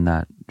decision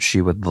that she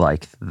would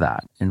like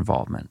that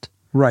involvement.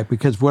 Right,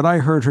 because what I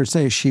heard her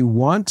say, she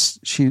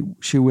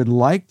would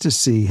like to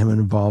see him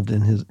involved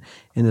in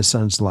his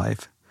son's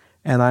life.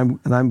 And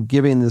I'm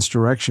giving this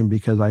direction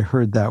because I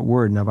heard that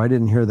word. Now, if I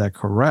didn't hear that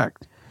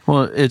correct.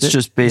 Well, it's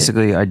just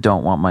basically I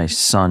don't want my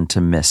son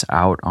to miss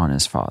out on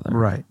his father.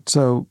 Right.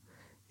 So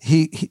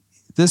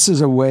this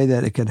is a way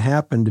that it could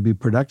happen to be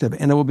productive.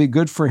 And it will be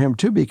good for him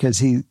too, because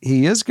he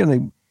is going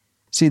to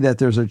see that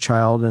there's a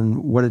child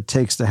and what it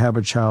takes to have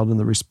a child and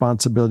the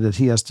responsibility that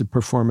he has to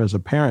perform as a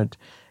parent.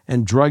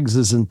 And drugs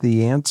isn't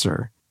the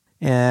answer.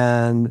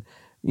 And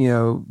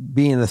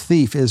being a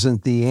thief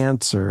isn't the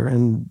answer.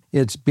 And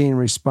it's being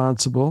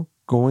responsible,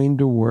 going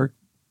to work,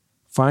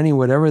 finding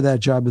whatever that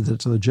job is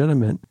that's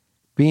legitimate,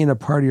 being a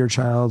part of your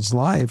child's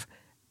life.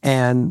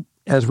 And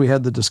as we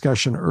had the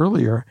discussion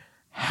earlier,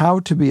 how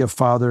to be a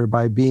father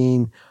by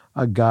being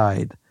a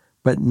guide,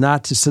 but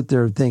not to sit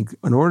there and think,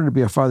 in order to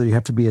be a father, you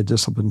have to be a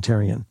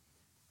disciplinarian.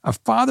 A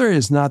father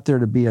is not there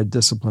to be a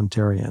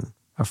disciplinarian.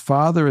 A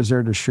father is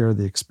there to share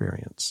the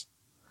experience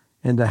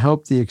and to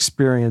help the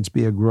experience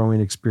be a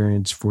growing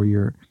experience for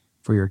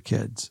your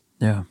kids.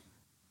 Yeah.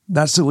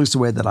 That's at least the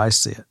way that I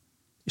see it.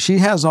 She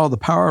has all the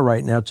power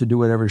right now to do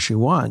whatever she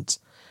wants.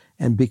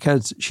 And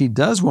because she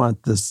does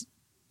want this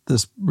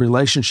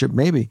relationship,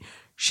 maybe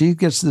she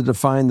gets to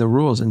define the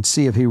rules and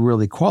see if he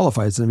really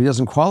qualifies. And if he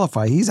doesn't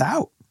qualify, he's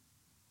out.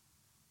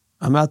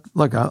 I'm not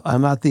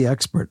the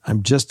expert.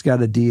 I'm just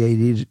got a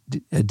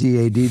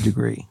DAD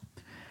degree.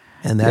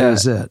 And that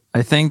is it.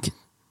 I think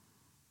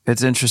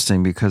it's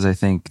interesting because I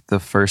think the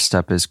first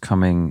step is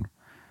coming.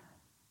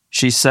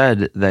 She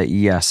said that,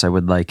 yes, I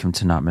would like him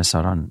to not miss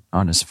out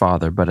on his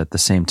father. But at the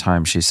same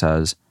time, she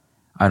says,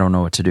 I don't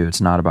know what to do. It's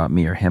not about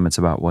me or him. It's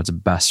about what's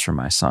best for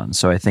my son.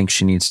 So I think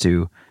she needs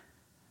to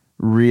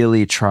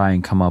really try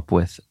and come up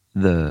with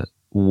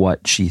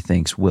what she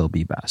thinks will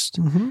be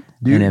best. Mm-hmm.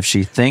 And if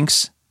she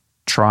thinks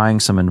trying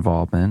some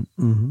involvement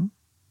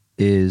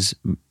is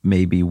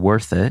maybe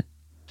worth it,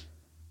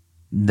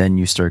 then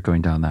you start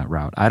going down that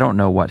route. I don't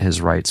know what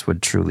his rights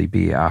would truly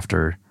be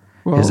after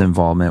his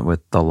involvement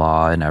with the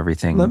law and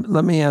everything.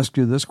 Let me ask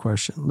you this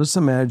question. Let's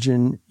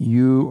imagine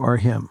you are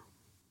him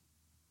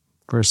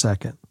for a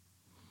second,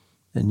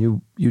 and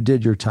you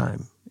did your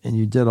time, and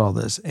you did all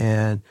this,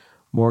 and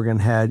Morgan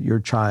had your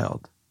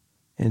child,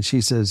 and she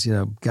says,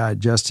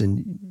 God,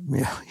 Justin,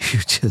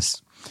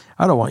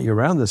 I don't want you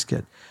around this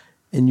kid.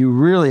 And you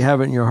really have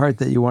it in your heart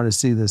that you want to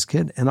see this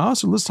kid. And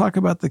also, let's talk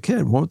about the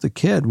kid. Won't the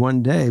kid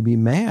one day be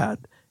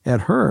mad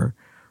at her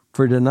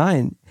for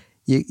denying?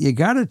 You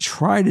got to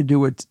try to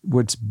do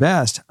what's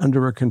best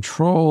under a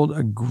controlled,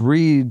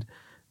 agreed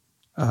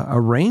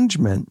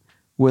arrangement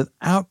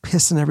without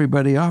pissing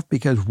everybody off.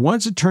 Because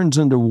once it turns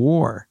into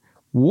war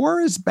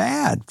is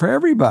bad for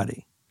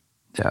everybody.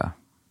 Yeah.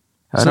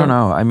 I don't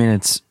know. I mean,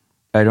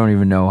 I don't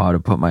even know how to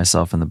put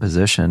myself in the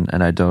position,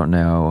 and I don't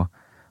know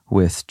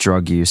with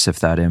drug use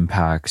if that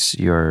impacts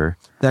your...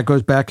 That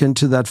goes back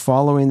into that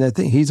following that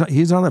thing.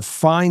 He's on a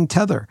fine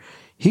tether.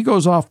 He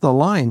goes off the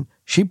line.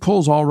 She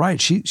pulls all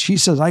right. She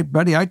says,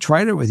 buddy, I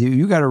tried it with you.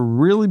 You got to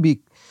really be...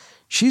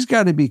 She's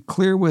got to be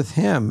clear with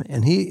him.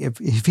 And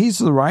if he's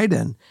the right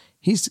end,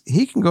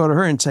 he can go to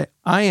her and say,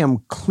 I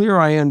am clear,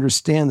 I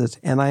understand this,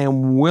 and I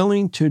am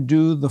willing to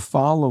do the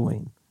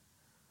following.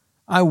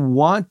 I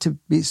want to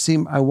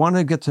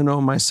get to know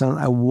my son.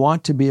 I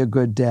want to be a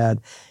good dad.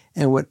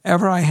 And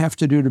whatever I have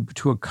to do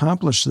to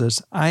accomplish this,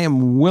 I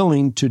am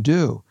willing to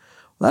do.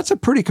 Well, that's a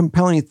pretty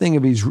compelling thing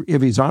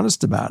if he's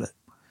honest about it.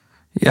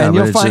 Yeah, and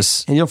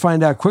you'll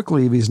find out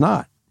quickly if he's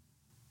not.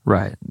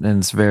 Right, and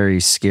it's very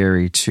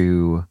scary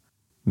to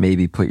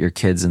maybe put your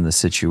kids in the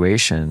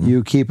situation.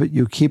 You keep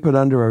it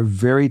under a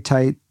very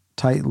tight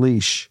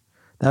leash.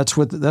 That's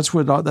what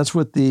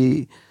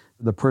the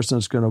person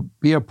that's going to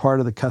be a part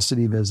of the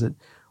custody visit.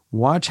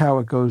 Watch how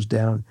it goes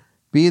down.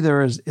 Be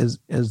there as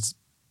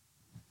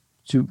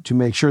to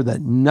make sure that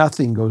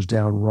nothing goes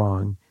down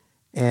wrong,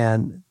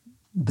 and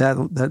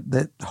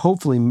that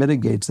hopefully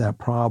mitigates that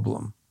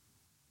problem.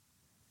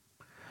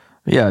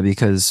 Yeah,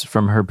 because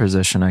from her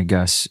position, I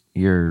guess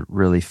you're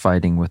really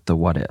fighting with the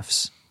what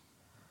ifs.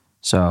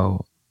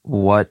 So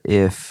what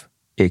if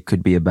it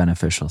could be a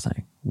beneficial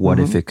thing? What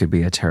if it could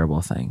be a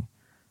terrible thing?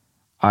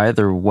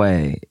 Either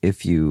way,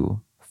 if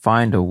you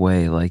find a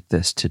way like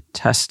this to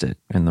test it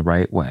in the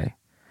right way,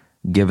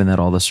 given that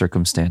all the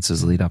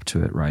circumstances lead up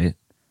to it, right?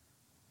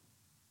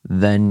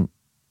 Then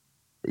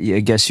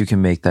I guess you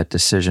can make that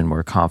decision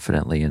more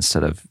confidently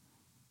instead of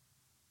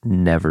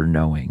never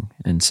knowing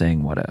and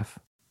saying what if.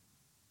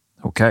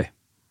 Okay.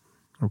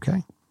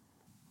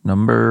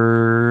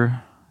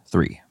 Number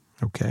 3.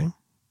 Okay.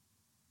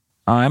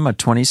 I'm a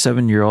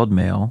 27-year-old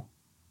male,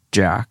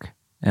 Jack,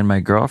 and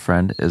my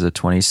girlfriend is a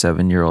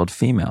 27-year-old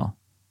female,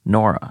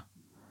 Nora.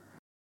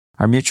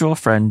 Our mutual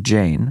friend,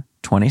 Jane,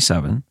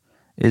 27,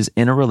 is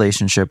in a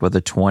relationship with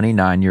a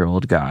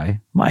 29-year-old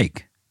guy,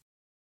 Mike.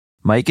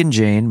 Mike and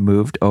Jane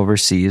moved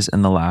overseas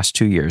in the last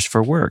 2 years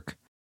for work.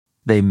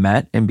 They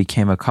met and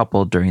became a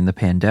couple during the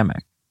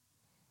pandemic.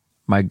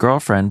 My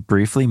girlfriend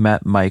briefly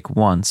met Mike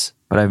once,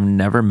 but I've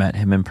never met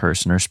him in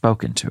person or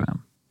spoken to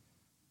him.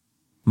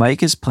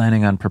 Mike is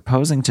planning on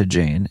proposing to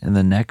Jane in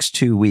the next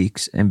 2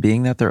 weeks, and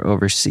being that they're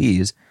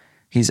overseas,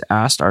 he's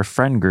asked our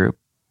friend group,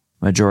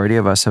 majority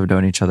of us have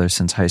known each other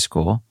since high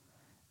school,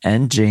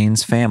 and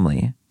Jane's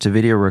family to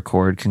video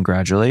record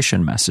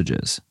congratulation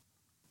messages.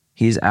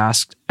 He's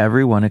asked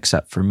everyone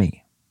except for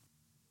me.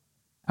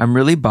 I'm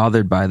really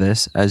bothered by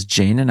this, as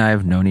Jane and I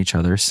have known each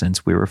other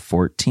since we were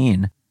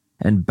 14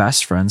 and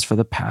best friends for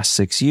the past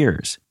 6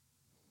 years.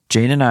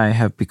 Jane and I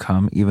have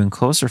become even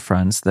closer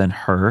friends than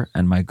her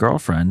and my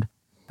girlfriend,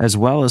 as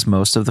well as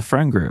most of the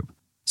friend group,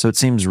 so it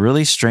seems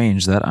really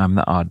strange that I'm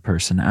the odd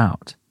person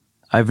out.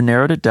 I've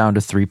narrowed it down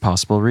to 3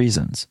 possible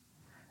reasons.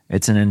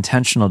 It's an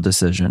intentional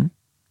decision,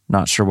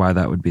 not sure why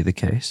that would be the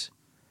case.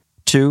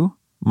 2,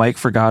 Mike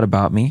forgot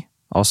about me,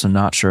 also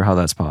not sure how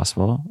that's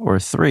possible. Or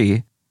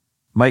 3,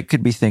 Mike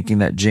could be thinking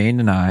that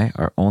Jane and I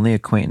are only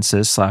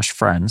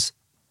acquaintances/friends,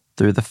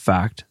 through the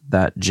fact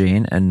that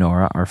Jane and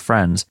Nora are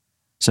friends,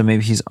 so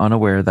maybe he's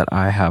unaware that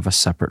I have a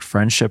separate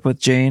friendship with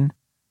Jane.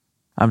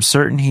 I'm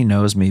certain he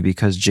knows me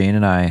because Jane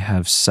and I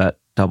have set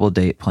double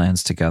date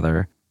plans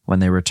together when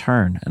they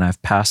return, and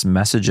I've passed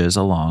messages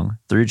along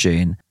through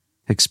Jane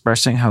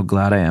expressing how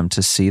glad I am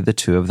to see the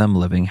two of them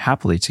living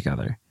happily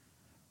together.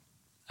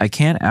 I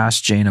can't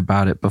ask Jane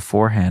about it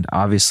beforehand,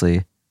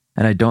 obviously,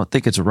 and I don't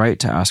think it's right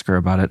to ask her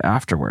about it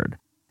afterward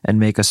and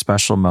make a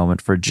special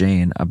moment for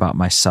Jane about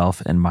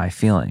myself and my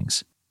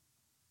feelings.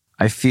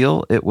 I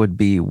feel it would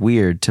be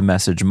weird to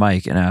message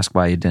Mike and ask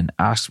why he didn't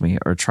ask me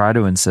or try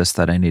to insist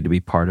that I need to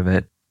be part of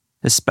it,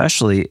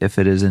 especially if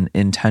it is an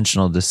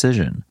intentional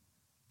decision.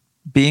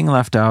 Being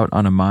left out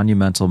on a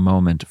monumental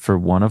moment for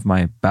one of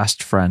my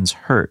best friends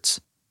hurts.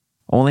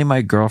 Only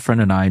my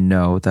girlfriend and I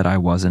know that I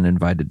wasn't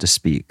invited to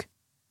speak.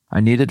 I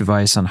need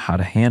advice on how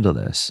to handle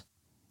this.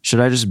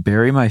 Should I just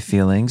bury my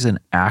feelings and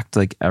act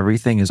like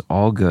everything is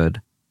all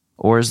good?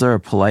 Or is there a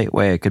polite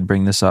way I could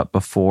bring this up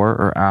before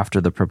or after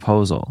the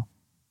proposal?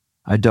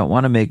 I don't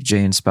want to make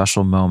Jane's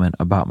special moment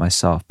about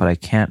myself, but I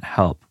can't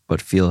help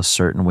but feel a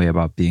certain way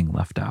about being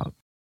left out.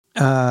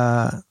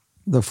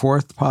 The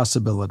fourth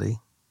possibility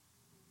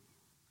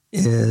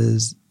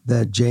is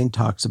that Jane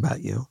talks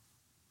about you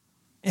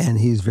and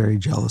he's very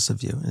jealous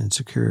of you and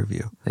insecure of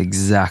you.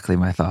 Exactly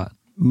my thought.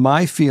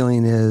 My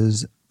feeling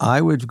is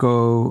I would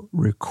go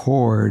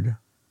record.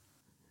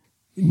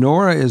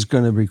 Nora is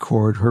going to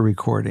record her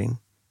recording.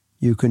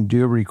 You can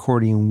do a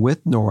recording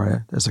with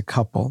Nora as a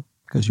couple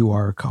because you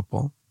are a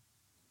couple.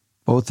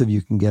 Both of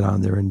you can get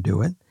on there and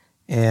do it.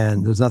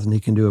 And there's nothing he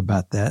can do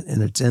about that.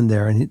 And it's in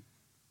there and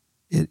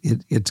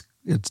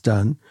it's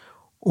done.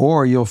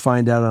 Or you'll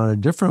find out on a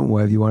different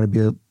way, if you want to be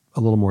a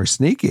little more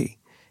sneaky,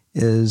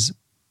 is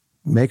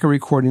make a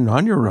recording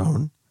on your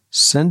own,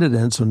 send it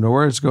in. So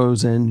Nora's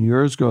goes in,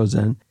 yours goes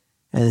in,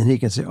 and then he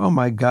can say, oh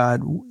my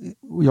God,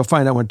 you'll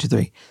find out 1, 2,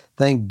 3.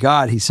 Thank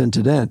God he sent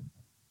it in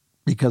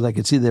because I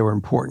could see they were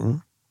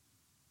important.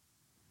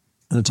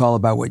 And it's all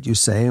about what you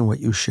say and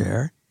what you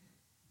share.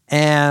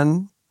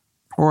 And,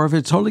 or if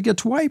it totally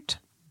gets wiped,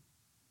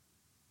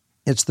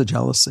 it's the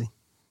jealousy.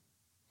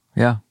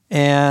 Yeah.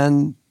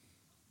 And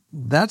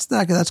that's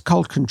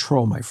called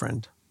control, my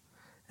friend.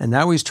 And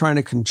now he's trying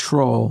to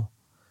control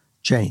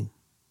Jane.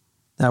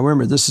 Now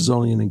remember, this is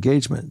only an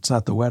engagement. It's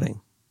not the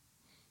wedding.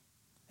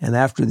 And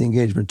after the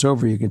engagement's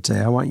over, you can say,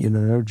 I want you to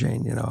know,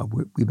 Jane,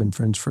 we've been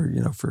friends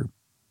for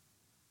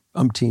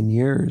umpteen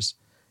years.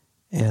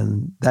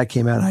 And that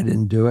came out, I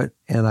didn't do it.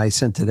 And I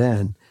sent it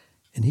in.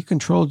 And he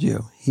controlled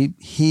you.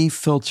 He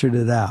filtered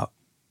it out.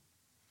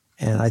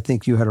 And I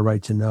think you had a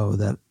right to know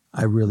that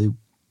I really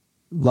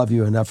love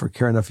you enough or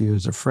care enough for you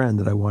as a friend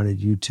that I wanted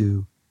you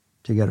to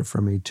get it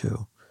from me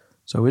too.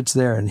 So it's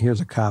there, and here's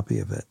a copy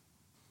of it.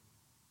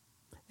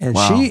 And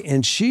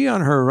wow. she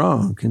on her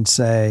own can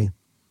say,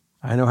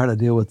 I know how to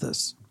deal with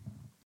this.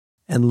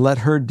 And let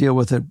her deal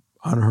with it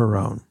on her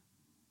own.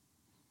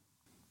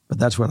 But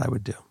that's what I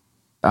would do.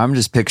 I'm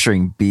just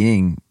picturing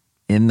being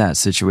in that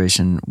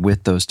situation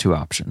with those two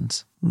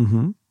options.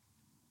 Mm-hmm.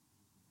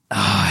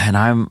 And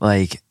I'm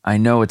like, I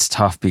know it's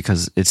tough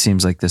because it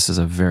seems like this is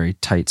a very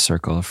tight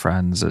circle of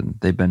friends and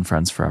they've been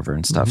friends forever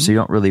and stuff. Mm-hmm. So you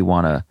don't really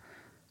want to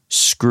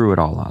screw it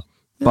all up.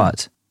 Yeah.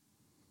 But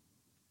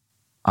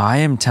I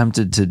am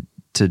tempted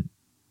to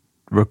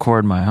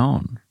record my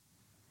own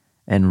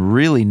and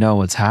really know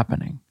what's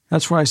happening.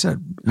 That's why I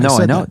said. I know.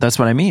 That. That's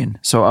what I mean.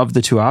 So of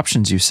the two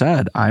options you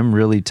said, I'm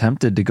really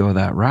tempted to go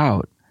that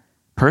route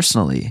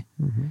personally,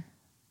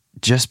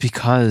 just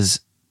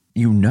because I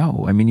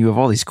mean, you have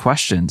all these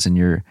questions and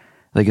you're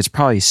like, it's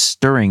probably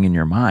stirring in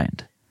your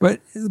mind.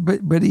 But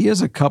he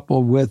is a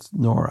couple with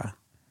Nora.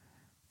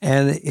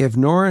 And if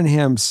Nora and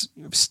him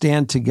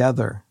stand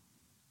together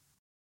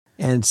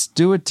and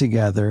do it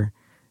together,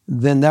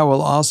 then that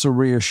will also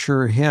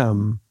reassure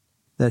him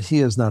that he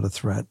is not a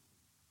threat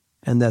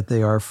and that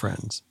they are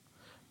friends.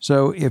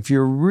 So if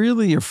you're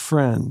really a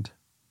friend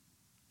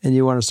and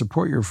you want to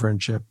support your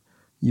friendship,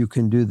 you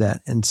can do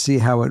that and see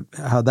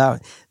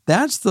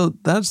that's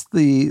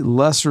the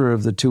lesser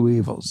of the two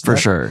evils. For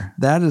sure.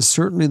 That is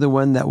certainly the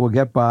one that will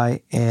get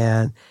by.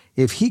 And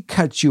if he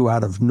cuts you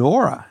out of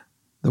Nora,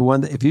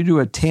 if you do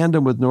a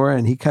tandem with Nora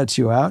and he cuts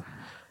you out,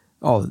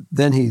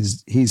 then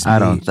he's he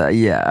would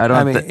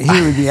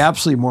be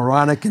absolutely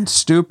moronic and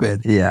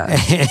stupid. Yeah.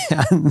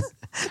 And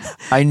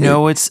I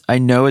know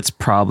it's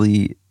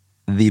probably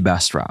the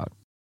best route.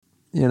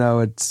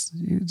 You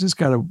just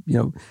got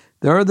to,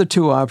 there are the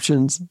two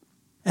options.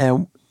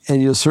 And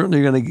you're certainly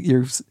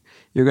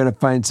you're going to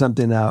find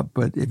something out.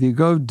 But if you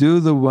go do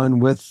the one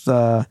with,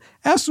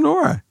 ask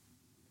Nora.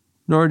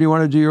 Nora, do you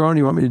want to do your own? Or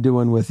you want me to do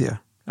one with you?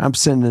 I'm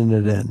sending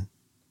it in.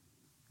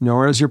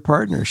 Nora's your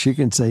partner. She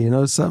can say,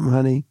 something,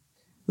 honey,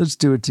 let's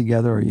do it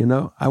together.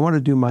 Or, I want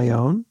to do my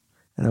own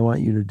and I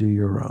want you to do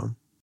your own.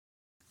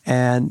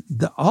 And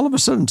all of a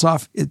sudden it's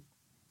off. It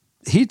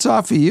heats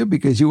off of you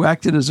because you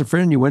acted as a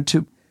friend. You went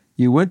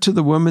to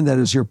the woman that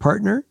is your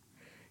partner.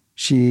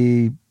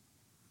 She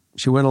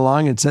went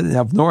along and said,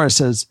 now if Nora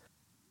says,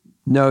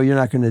 no, you're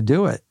not going to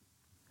do it.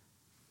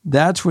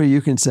 that's where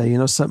you can say, you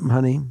know something,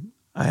 honey,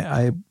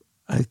 I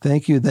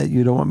thank you that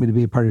you don't want me to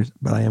be a part of it,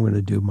 but I am going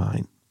to do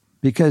mine.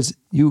 Because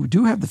you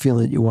do have the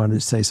feeling that you want to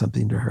say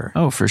something to her.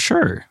 Oh, for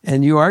sure.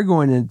 And you are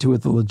going into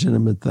it the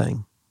legitimate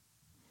thing.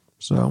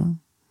 So.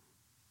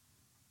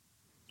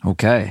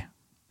 Okay.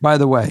 By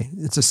the way,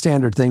 it's a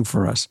standard thing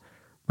for us,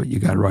 but you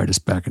got to write us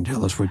back and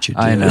tell us what you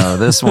did. I know.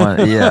 This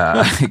one,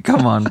 yeah.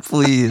 Come on,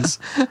 please.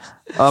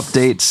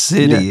 Update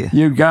City. Yeah,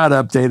 you got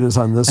to update us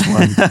on this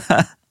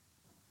one.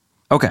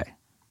 Okay.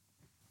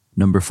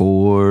 Number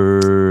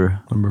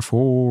 4. Number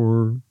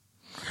 4.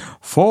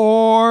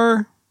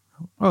 4.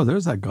 Oh,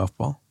 there's that golf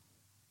ball.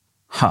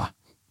 Huh.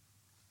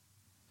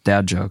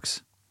 Dad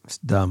jokes. It's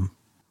dumb.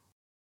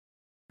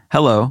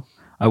 Hello.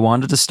 I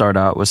wanted to start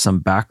out with some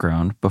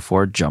background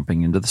before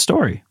jumping into the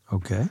story.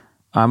 Okay.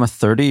 I'm a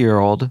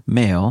 30-year-old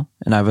male,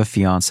 and I have a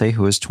fiance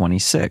who is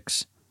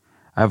 26.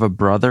 I have a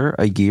brother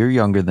a year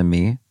younger than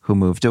me who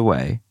moved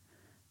away.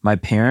 My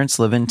parents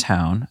live in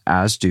town,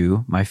 as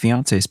do my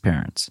fiance's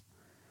parents.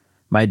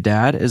 My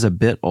dad is a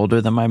bit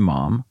older than my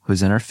mom,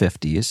 who's in her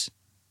 50s.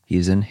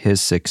 He's in his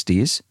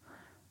 60s.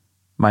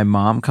 My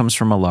mom comes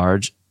from a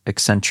large,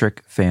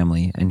 eccentric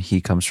family, and he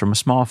comes from a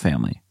small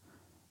family.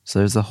 So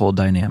there's the whole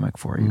dynamic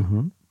for you.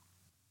 Mm-hmm.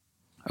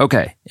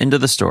 Okay, into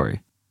the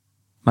story.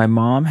 My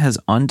mom has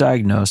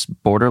undiagnosed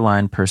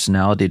borderline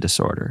personality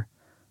disorder.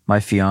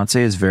 My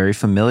fiance is very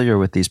familiar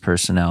with these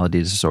personality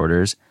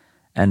disorders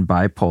and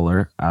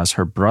bipolar, as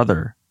her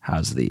brother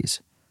has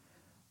these.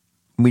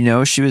 We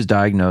know she was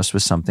diagnosed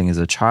with something as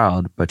a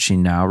child, but she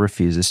now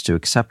refuses to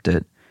accept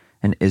it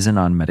and isn't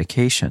on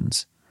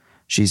medications.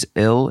 She's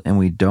ill and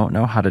we don't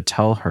know how to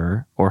tell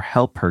her or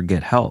help her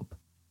get help.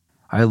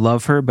 I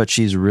love her, but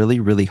she's really,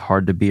 really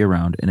hard to be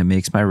around, and it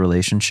makes my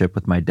relationship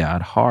with my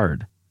dad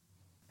hard.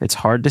 It's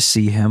hard to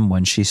see him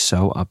when she's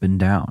so up and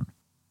down.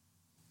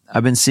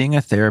 I've been seeing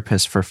a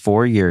therapist for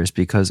 4 years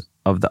because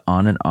of the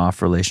on and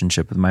off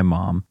relationship with my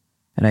mom,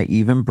 and I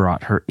even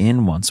brought her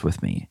in once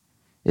with me.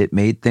 It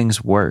made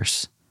things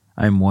worse.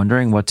 I'm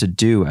wondering what to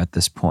do at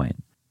this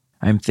point.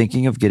 I'm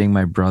thinking of getting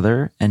my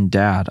brother and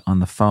dad on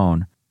the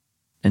phone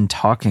and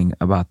talking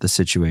about the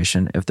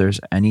situation, if there's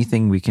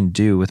anything we can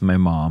do with my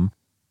mom,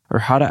 or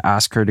how to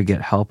ask her to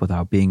get help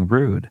without being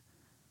rude.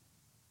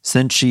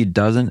 Since she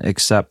doesn't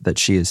accept that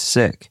she is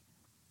sick,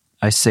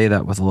 I say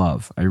that with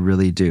love. I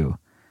really do.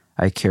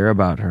 I care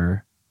about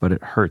her, but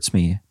it hurts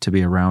me to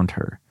be around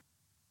her.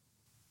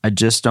 I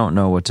just don't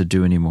know what to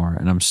do anymore,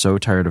 and I'm so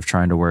tired of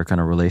trying to work on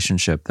a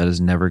relationship that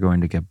is never going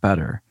to get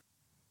better.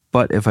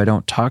 But if I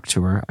don't talk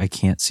to her, I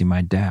can't see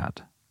my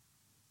dad.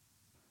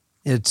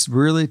 It's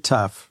really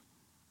tough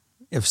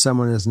if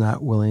someone is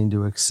not willing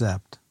to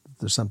accept that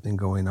there's something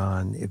going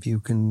on. If you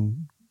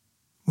can,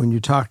 when you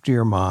talk to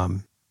your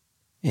mom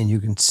and you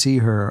can see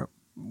her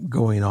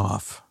going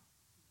off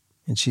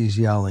and she's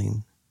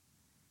yelling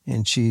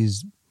and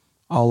she's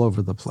all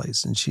over the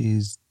place and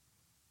she's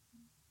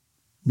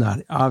not,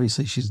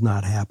 obviously she's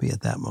not happy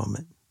at that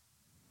moment.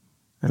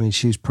 I mean,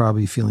 she's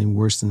probably feeling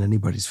worse than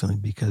anybody's feeling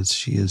because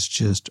she is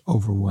just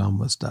overwhelmed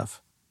with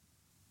stuff.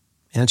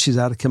 And she's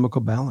out of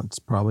chemical balance,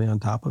 probably on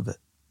top of it.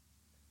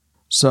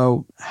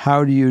 So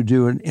how do you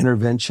do an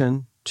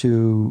intervention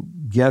to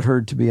get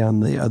her to be on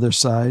the other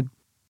side?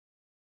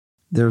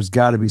 There's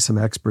got to be some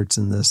experts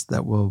in this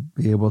that will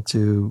be able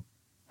to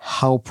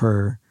help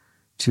her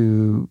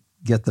to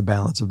get the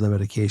balance of the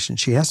medication.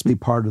 She has to be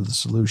part of the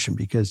solution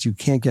because you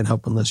can't get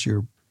help unless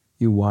you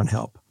want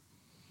help.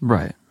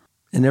 Right.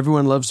 And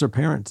everyone loves their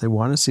parents. They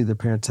want to see their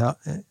parents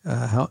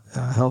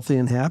healthy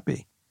and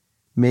happy.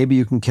 Maybe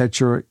you can catch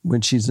her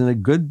when she's in a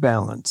good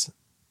balance.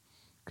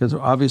 Because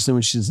obviously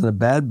when she's in a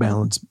bad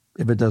balance,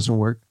 if it doesn't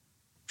work,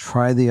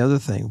 try the other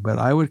thing. But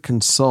I would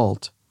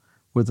consult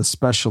with a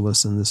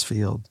specialist in this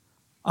field.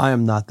 I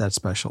am not that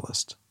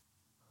specialist.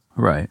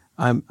 Right.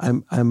 I'm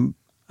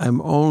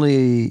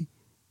only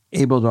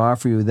able to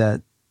offer you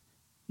that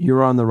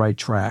you're on the right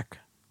track.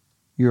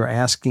 You're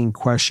asking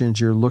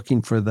questions. You're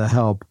looking for the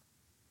help.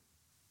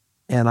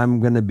 And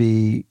I'm going to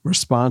be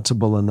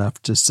responsible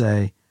enough to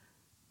say,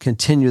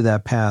 continue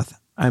that path.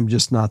 I'm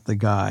just not the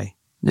guy.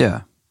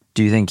 Yeah.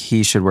 Do you think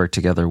he should work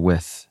together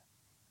with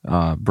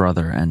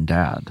brother and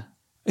dad?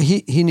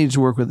 He needs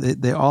to work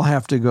with, they all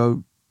have to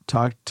go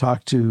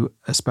talk to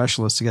a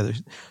specialist together.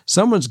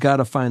 Someone's got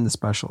to find the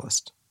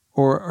specialist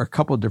or a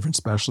couple of different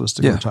specialists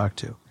to go talk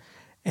to.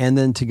 And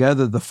then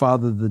together, the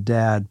father, the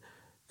dad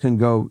can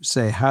go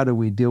say, how do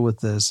we deal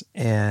with this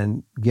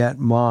and get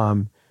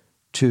mom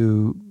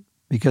to,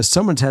 because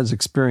someone has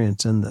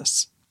experience in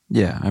this.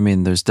 Yeah. I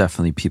mean, there's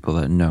definitely people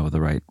that know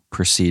the right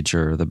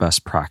procedure, the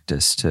best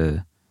practice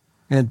to.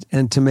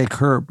 And to make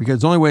her,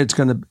 because the only way it's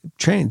going to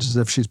change is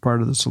if she's part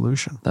of the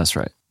solution. That's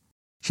right.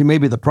 She may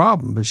be the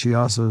problem, but she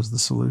also is the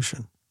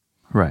solution.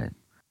 Right.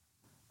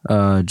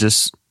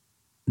 Just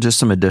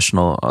some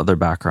additional other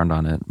background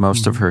on it.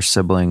 Most of her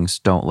siblings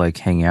don't like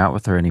hanging out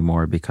with her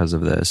anymore because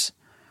of this.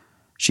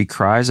 She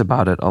cries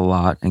about it a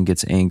lot and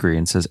gets angry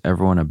and says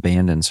everyone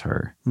abandons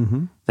her.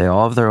 Mm-hmm. They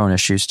all have their own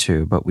issues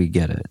too, but we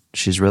get it.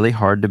 She's really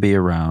hard to be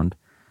around.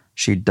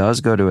 She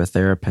does go to a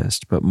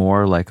therapist, but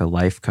more like a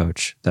life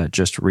coach that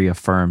just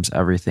reaffirms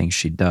everything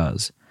she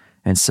does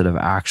instead of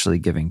actually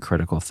giving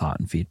critical thought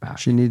and feedback.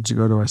 She needs to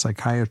go to a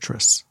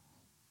psychiatrist.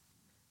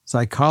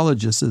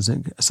 Psychologists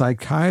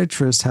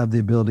psychiatrists have the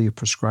ability of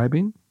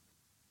prescribing,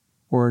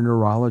 or a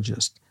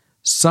neurologist,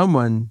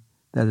 someone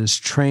that is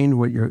trained.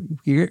 What you're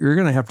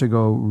going to have to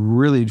go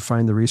really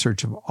find the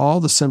research of all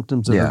the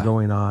symptoms that are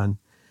going on,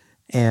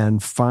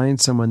 and find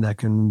someone that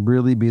can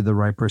really be the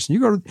right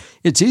person.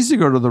 It's easy to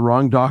go to the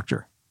wrong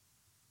doctor.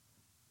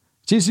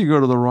 It's easy to go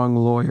to the wrong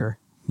lawyer.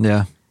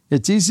 Yeah.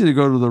 It's easy to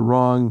go to the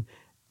wrong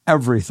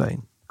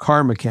everything,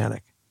 car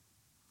mechanic.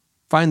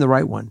 Find the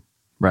right one.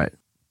 Right.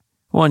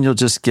 Well, and you'll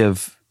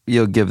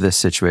give this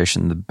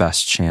situation the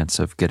best chance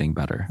of getting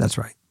better. That's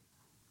right.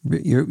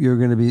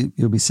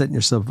 You'll be setting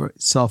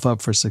yourself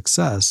up for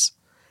success,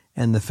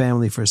 and the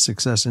family for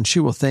success, and she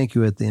will thank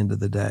you at the end of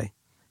the day.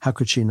 How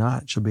could she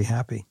not? She'll be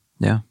happy.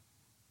 Yeah.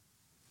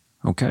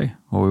 Okay.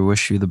 Well, we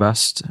wish you the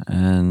best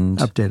and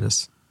update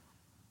us.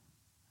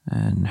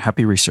 And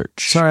happy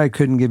research. Sorry I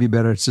couldn't give you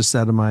better. It's just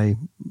out of my,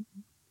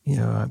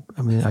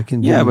 I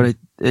can. Yeah, but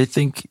I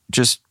think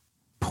just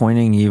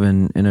pointing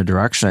even in a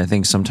direction, I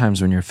think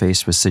sometimes when you're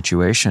faced with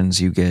situations,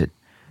 you get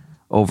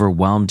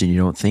overwhelmed and you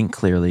don't think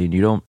clearly, and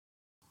you don't,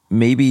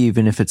 maybe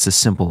even if it's a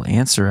simple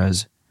answer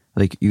as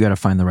like, you got to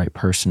find the right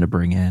person to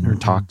bring in or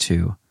talk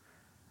to.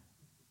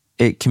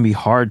 It can be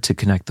hard to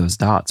connect those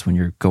dots when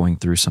you're going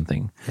through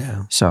something.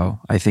 Yeah. So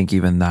I think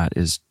even that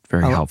is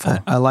very helpful.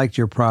 I liked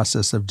your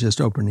process of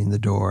just opening the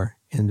door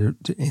in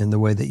the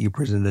way that you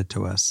presented it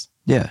to us.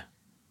 Yeah.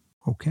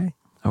 Okay.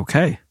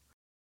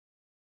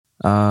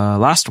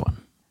 Last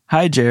one.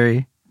 Hi,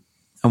 Jerry.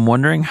 I'm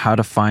wondering how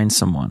to find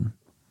someone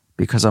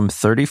because I'm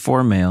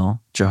 34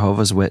 male,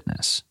 Jehovah's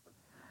Witness.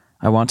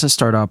 I want to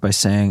start out by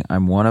saying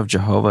I'm one of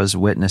Jehovah's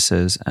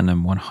Witnesses and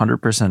I'm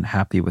 100%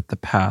 happy with the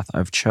path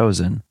I've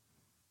chosen.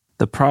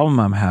 The problem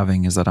I'm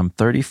having is that I'm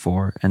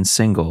 34 and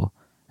single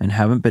and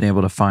haven't been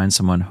able to find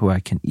someone who I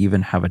can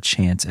even have a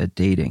chance at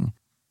dating.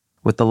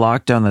 With the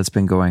lockdown that's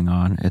been going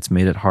on, it's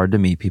made it hard to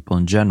meet people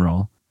in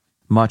general,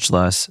 much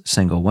less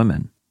single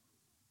women.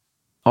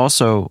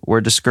 Also,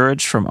 we're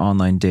discouraged from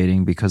online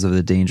dating because of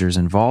the dangers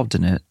involved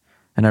in it,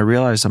 and I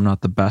realize I'm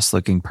not the best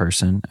looking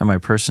person and my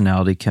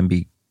personality can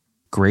be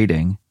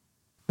grating,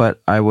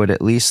 but I would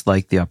at least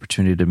like the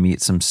opportunity to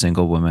meet some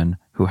single women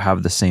who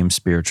have the same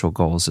spiritual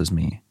goals as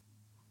me.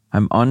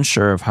 I'm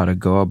unsure of how to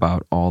go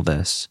about all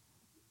this.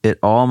 It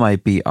all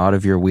might be out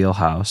of your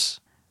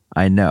wheelhouse,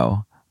 I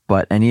know,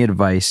 but any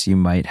advice you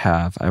might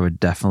have, I would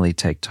definitely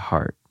take to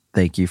heart.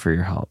 Thank you for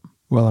your help.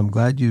 Well, I'm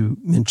glad you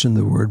mentioned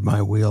the word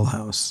my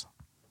wheelhouse.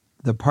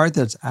 The part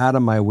that's out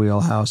of my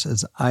wheelhouse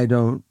is I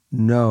don't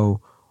know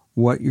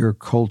what your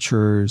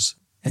cultures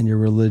and your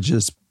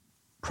religious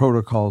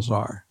protocols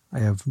are. I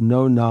have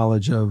no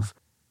knowledge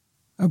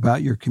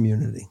about your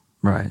community.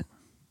 Right.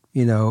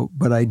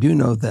 But I do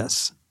know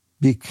this.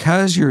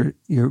 Because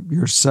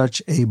you're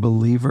such a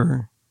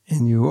believer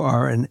and you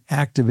are an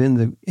active in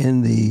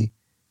the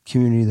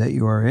community that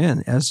you are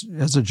in as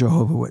a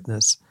Jehovah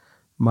Witness,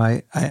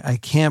 I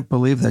can't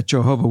believe that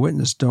Jehovah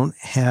Witness don't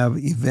have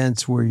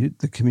events where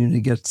the community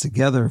gets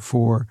together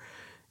for,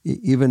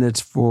 even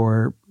it's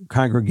for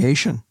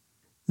congregation.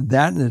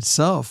 That in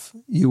itself,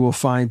 you will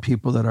find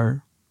people that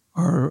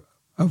are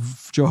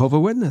of Jehovah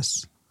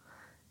Witness,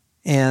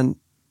 and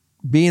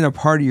being a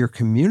part of your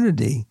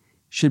community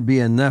should be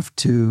enough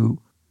to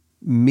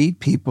meet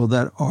people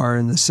that are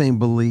in the same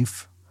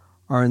belief,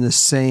 are in the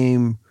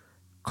same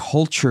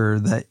culture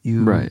that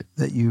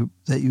you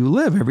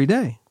live every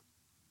day.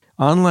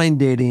 Online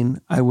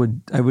dating, I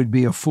would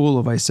be a fool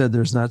if I said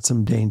there's not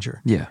some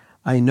danger. Yeah.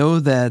 I know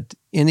that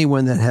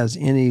anyone that has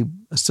any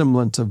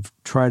semblance of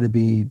try to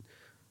be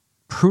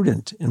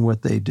prudent in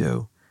what they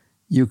do,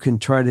 you can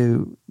try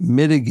to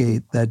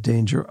mitigate that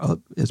danger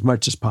as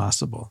much as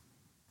possible.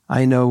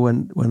 I know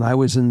when I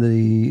was in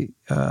the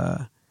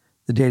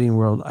dating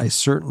world, I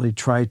certainly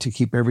tried to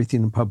keep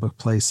everything in public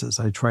places.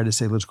 I tried to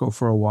say, let's go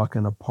for a walk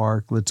in a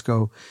park. Let's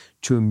go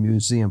to a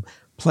museum.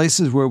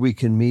 Places where we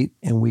can meet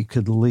and we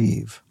could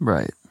leave.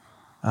 Right.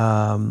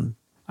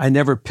 I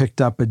never picked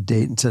up a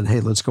date and said,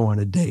 hey, let's go on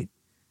a date.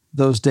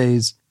 Those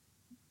days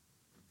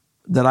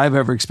that I've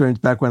ever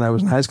experienced back when I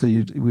was in high school,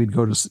 we'd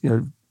go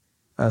to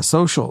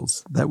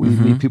socials that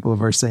we'd meet people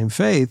of our same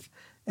faith.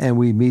 And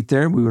we'd meet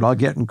there, and we would all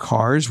get in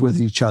cars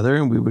with each other,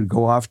 and we would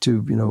go off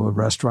to, a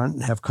restaurant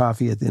and have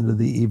coffee at the end of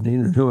the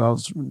evening, and who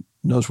else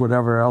knows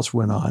whatever else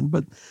went on.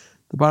 But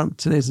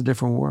today's a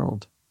different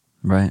world.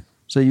 Right.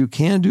 So you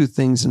can do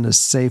things in a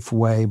safe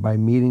way by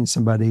meeting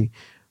somebody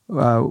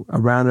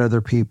around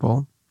other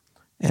people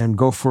and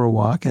go for a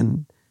walk.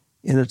 And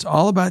it's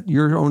all about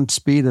your own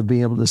speed of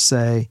being able to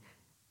say,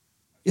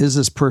 is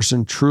this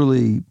person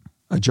truly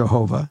a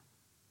Jehovah?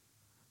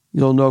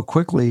 You'll know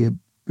quickly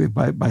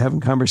by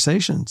having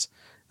conversations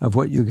of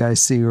what you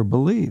guys see or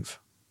believe.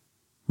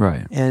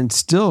 Right. And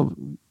still,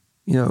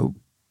 you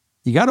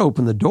got to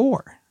open the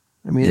door.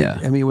 I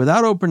mean,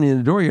 without opening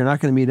the door, you're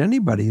not going to meet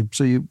anybody.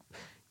 So you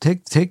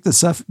take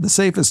the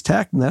safest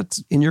tack, and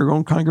that's in your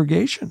own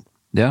congregation.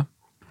 Yeah.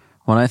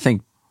 Well, I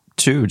think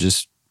too,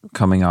 just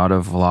coming out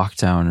of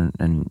lockdown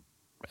and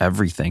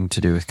everything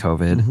to do with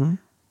COVID,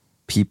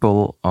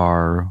 people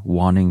are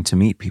wanting to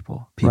meet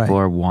people. People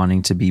are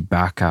wanting to be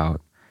back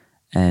out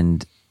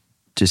and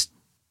just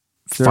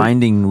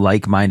finding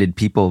like-minded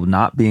people,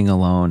 not being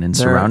alone and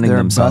surrounding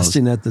themselves.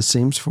 They're busting at the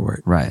seams for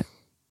it. Right.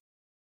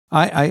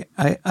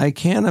 I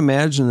can't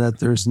imagine that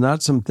there's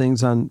not some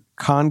things on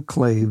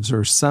conclaves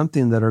or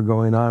something that are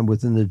going on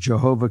within the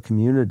Jehovah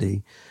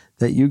community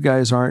that you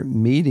guys aren't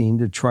meeting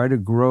to try to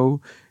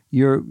grow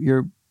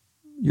your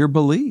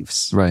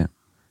beliefs, right,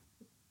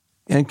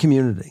 and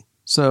community.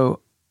 So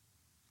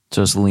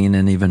just lean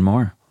in even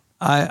more.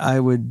 I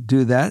would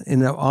do that.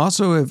 And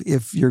also,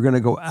 if you're going to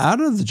go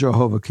out of the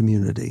Jehovah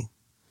community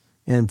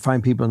and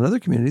find people in another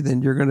community,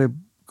 then you're going to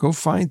go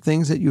find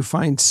things that you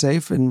find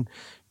safe and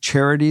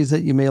charities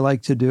that you may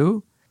like to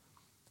do.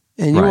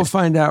 And you will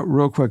find out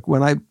real quick.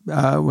 When I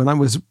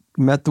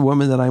met the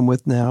woman that I'm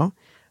with now,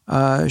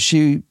 I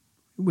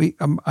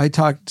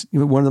talked,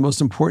 one of the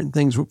most important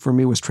things for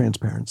me was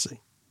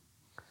transparency.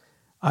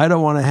 I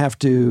don't want to have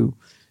to,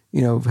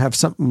 have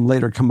something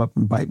later come up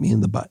and bite me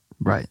in the butt.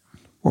 Right.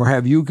 Or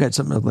have you get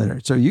something later.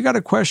 So you got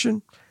a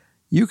question,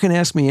 you can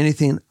ask me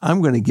anything.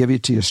 I'm going to give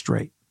it to you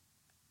straight.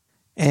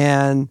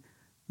 And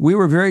we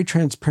were very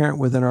transparent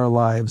within our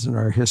lives and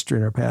our history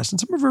and our past. And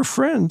some of her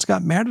friends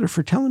got mad at her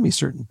for telling me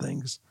certain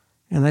things.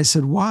 And I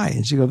said, why?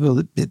 And she goes,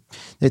 well,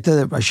 they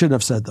thought I shouldn't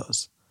have said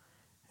those.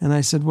 And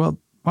I said, well,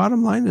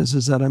 bottom line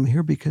is that I'm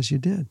here because you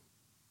did.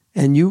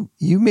 And you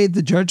made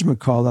the judgment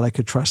call that I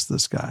could trust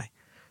this guy.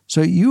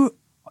 So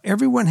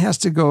everyone has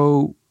to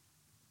go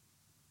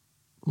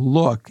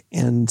look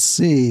and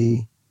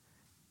see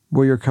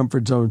where your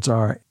comfort zones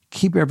are.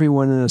 Keep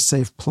everyone in a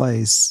safe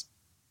place,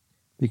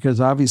 because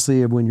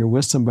obviously when you're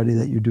with somebody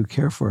that you do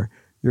care for,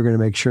 you're going to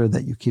make sure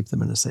that you keep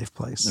them in a safe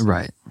place.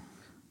 Right.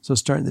 So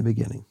start in the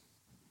beginning.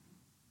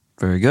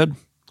 Very good.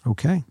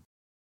 Okay.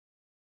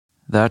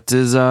 That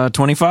is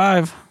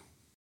 25.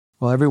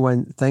 Well,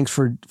 everyone, thanks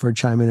for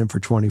chiming in for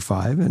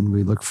 25, and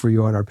we look for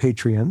you on our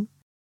Patreon.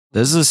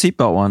 This is a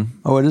seatbelt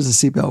one. Oh, it is a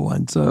seatbelt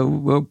one. So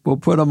we'll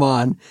put them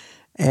on,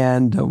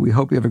 and we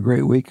hope you have a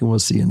great week, and we'll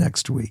see you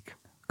next week.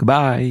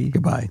 Goodbye.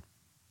 Goodbye.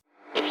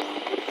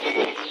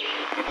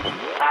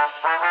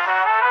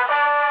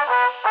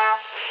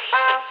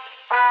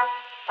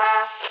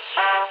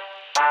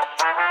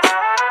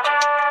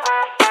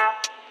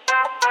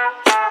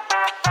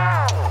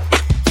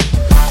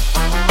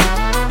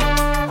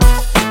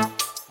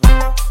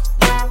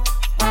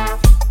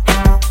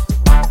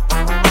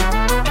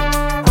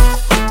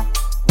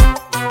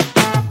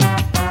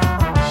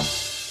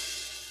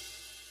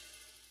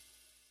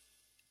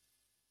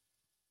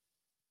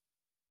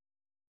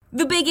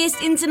 The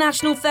biggest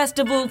international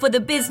festival for the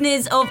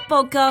business of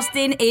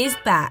podcasting is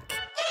back.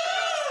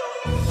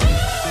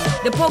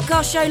 The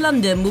Podcast Show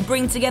London will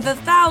bring together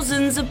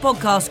thousands of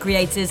podcast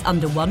creators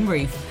under one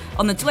roof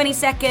on the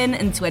 22nd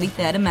and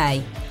 23rd of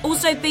May.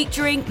 Also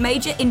featuring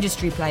major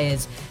industry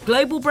players,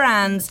 global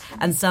brands,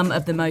 and some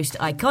of the most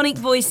iconic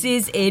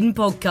voices in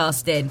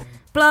podcasting.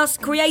 Plus,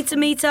 creator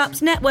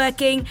meetups,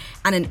 networking,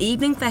 and an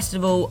evening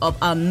festival of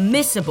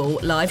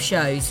unmissable live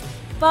shows.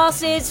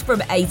 Passes from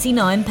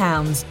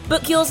 £89.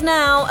 Book yours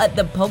now at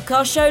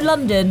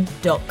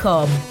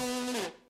thepodcastshowlondon.com.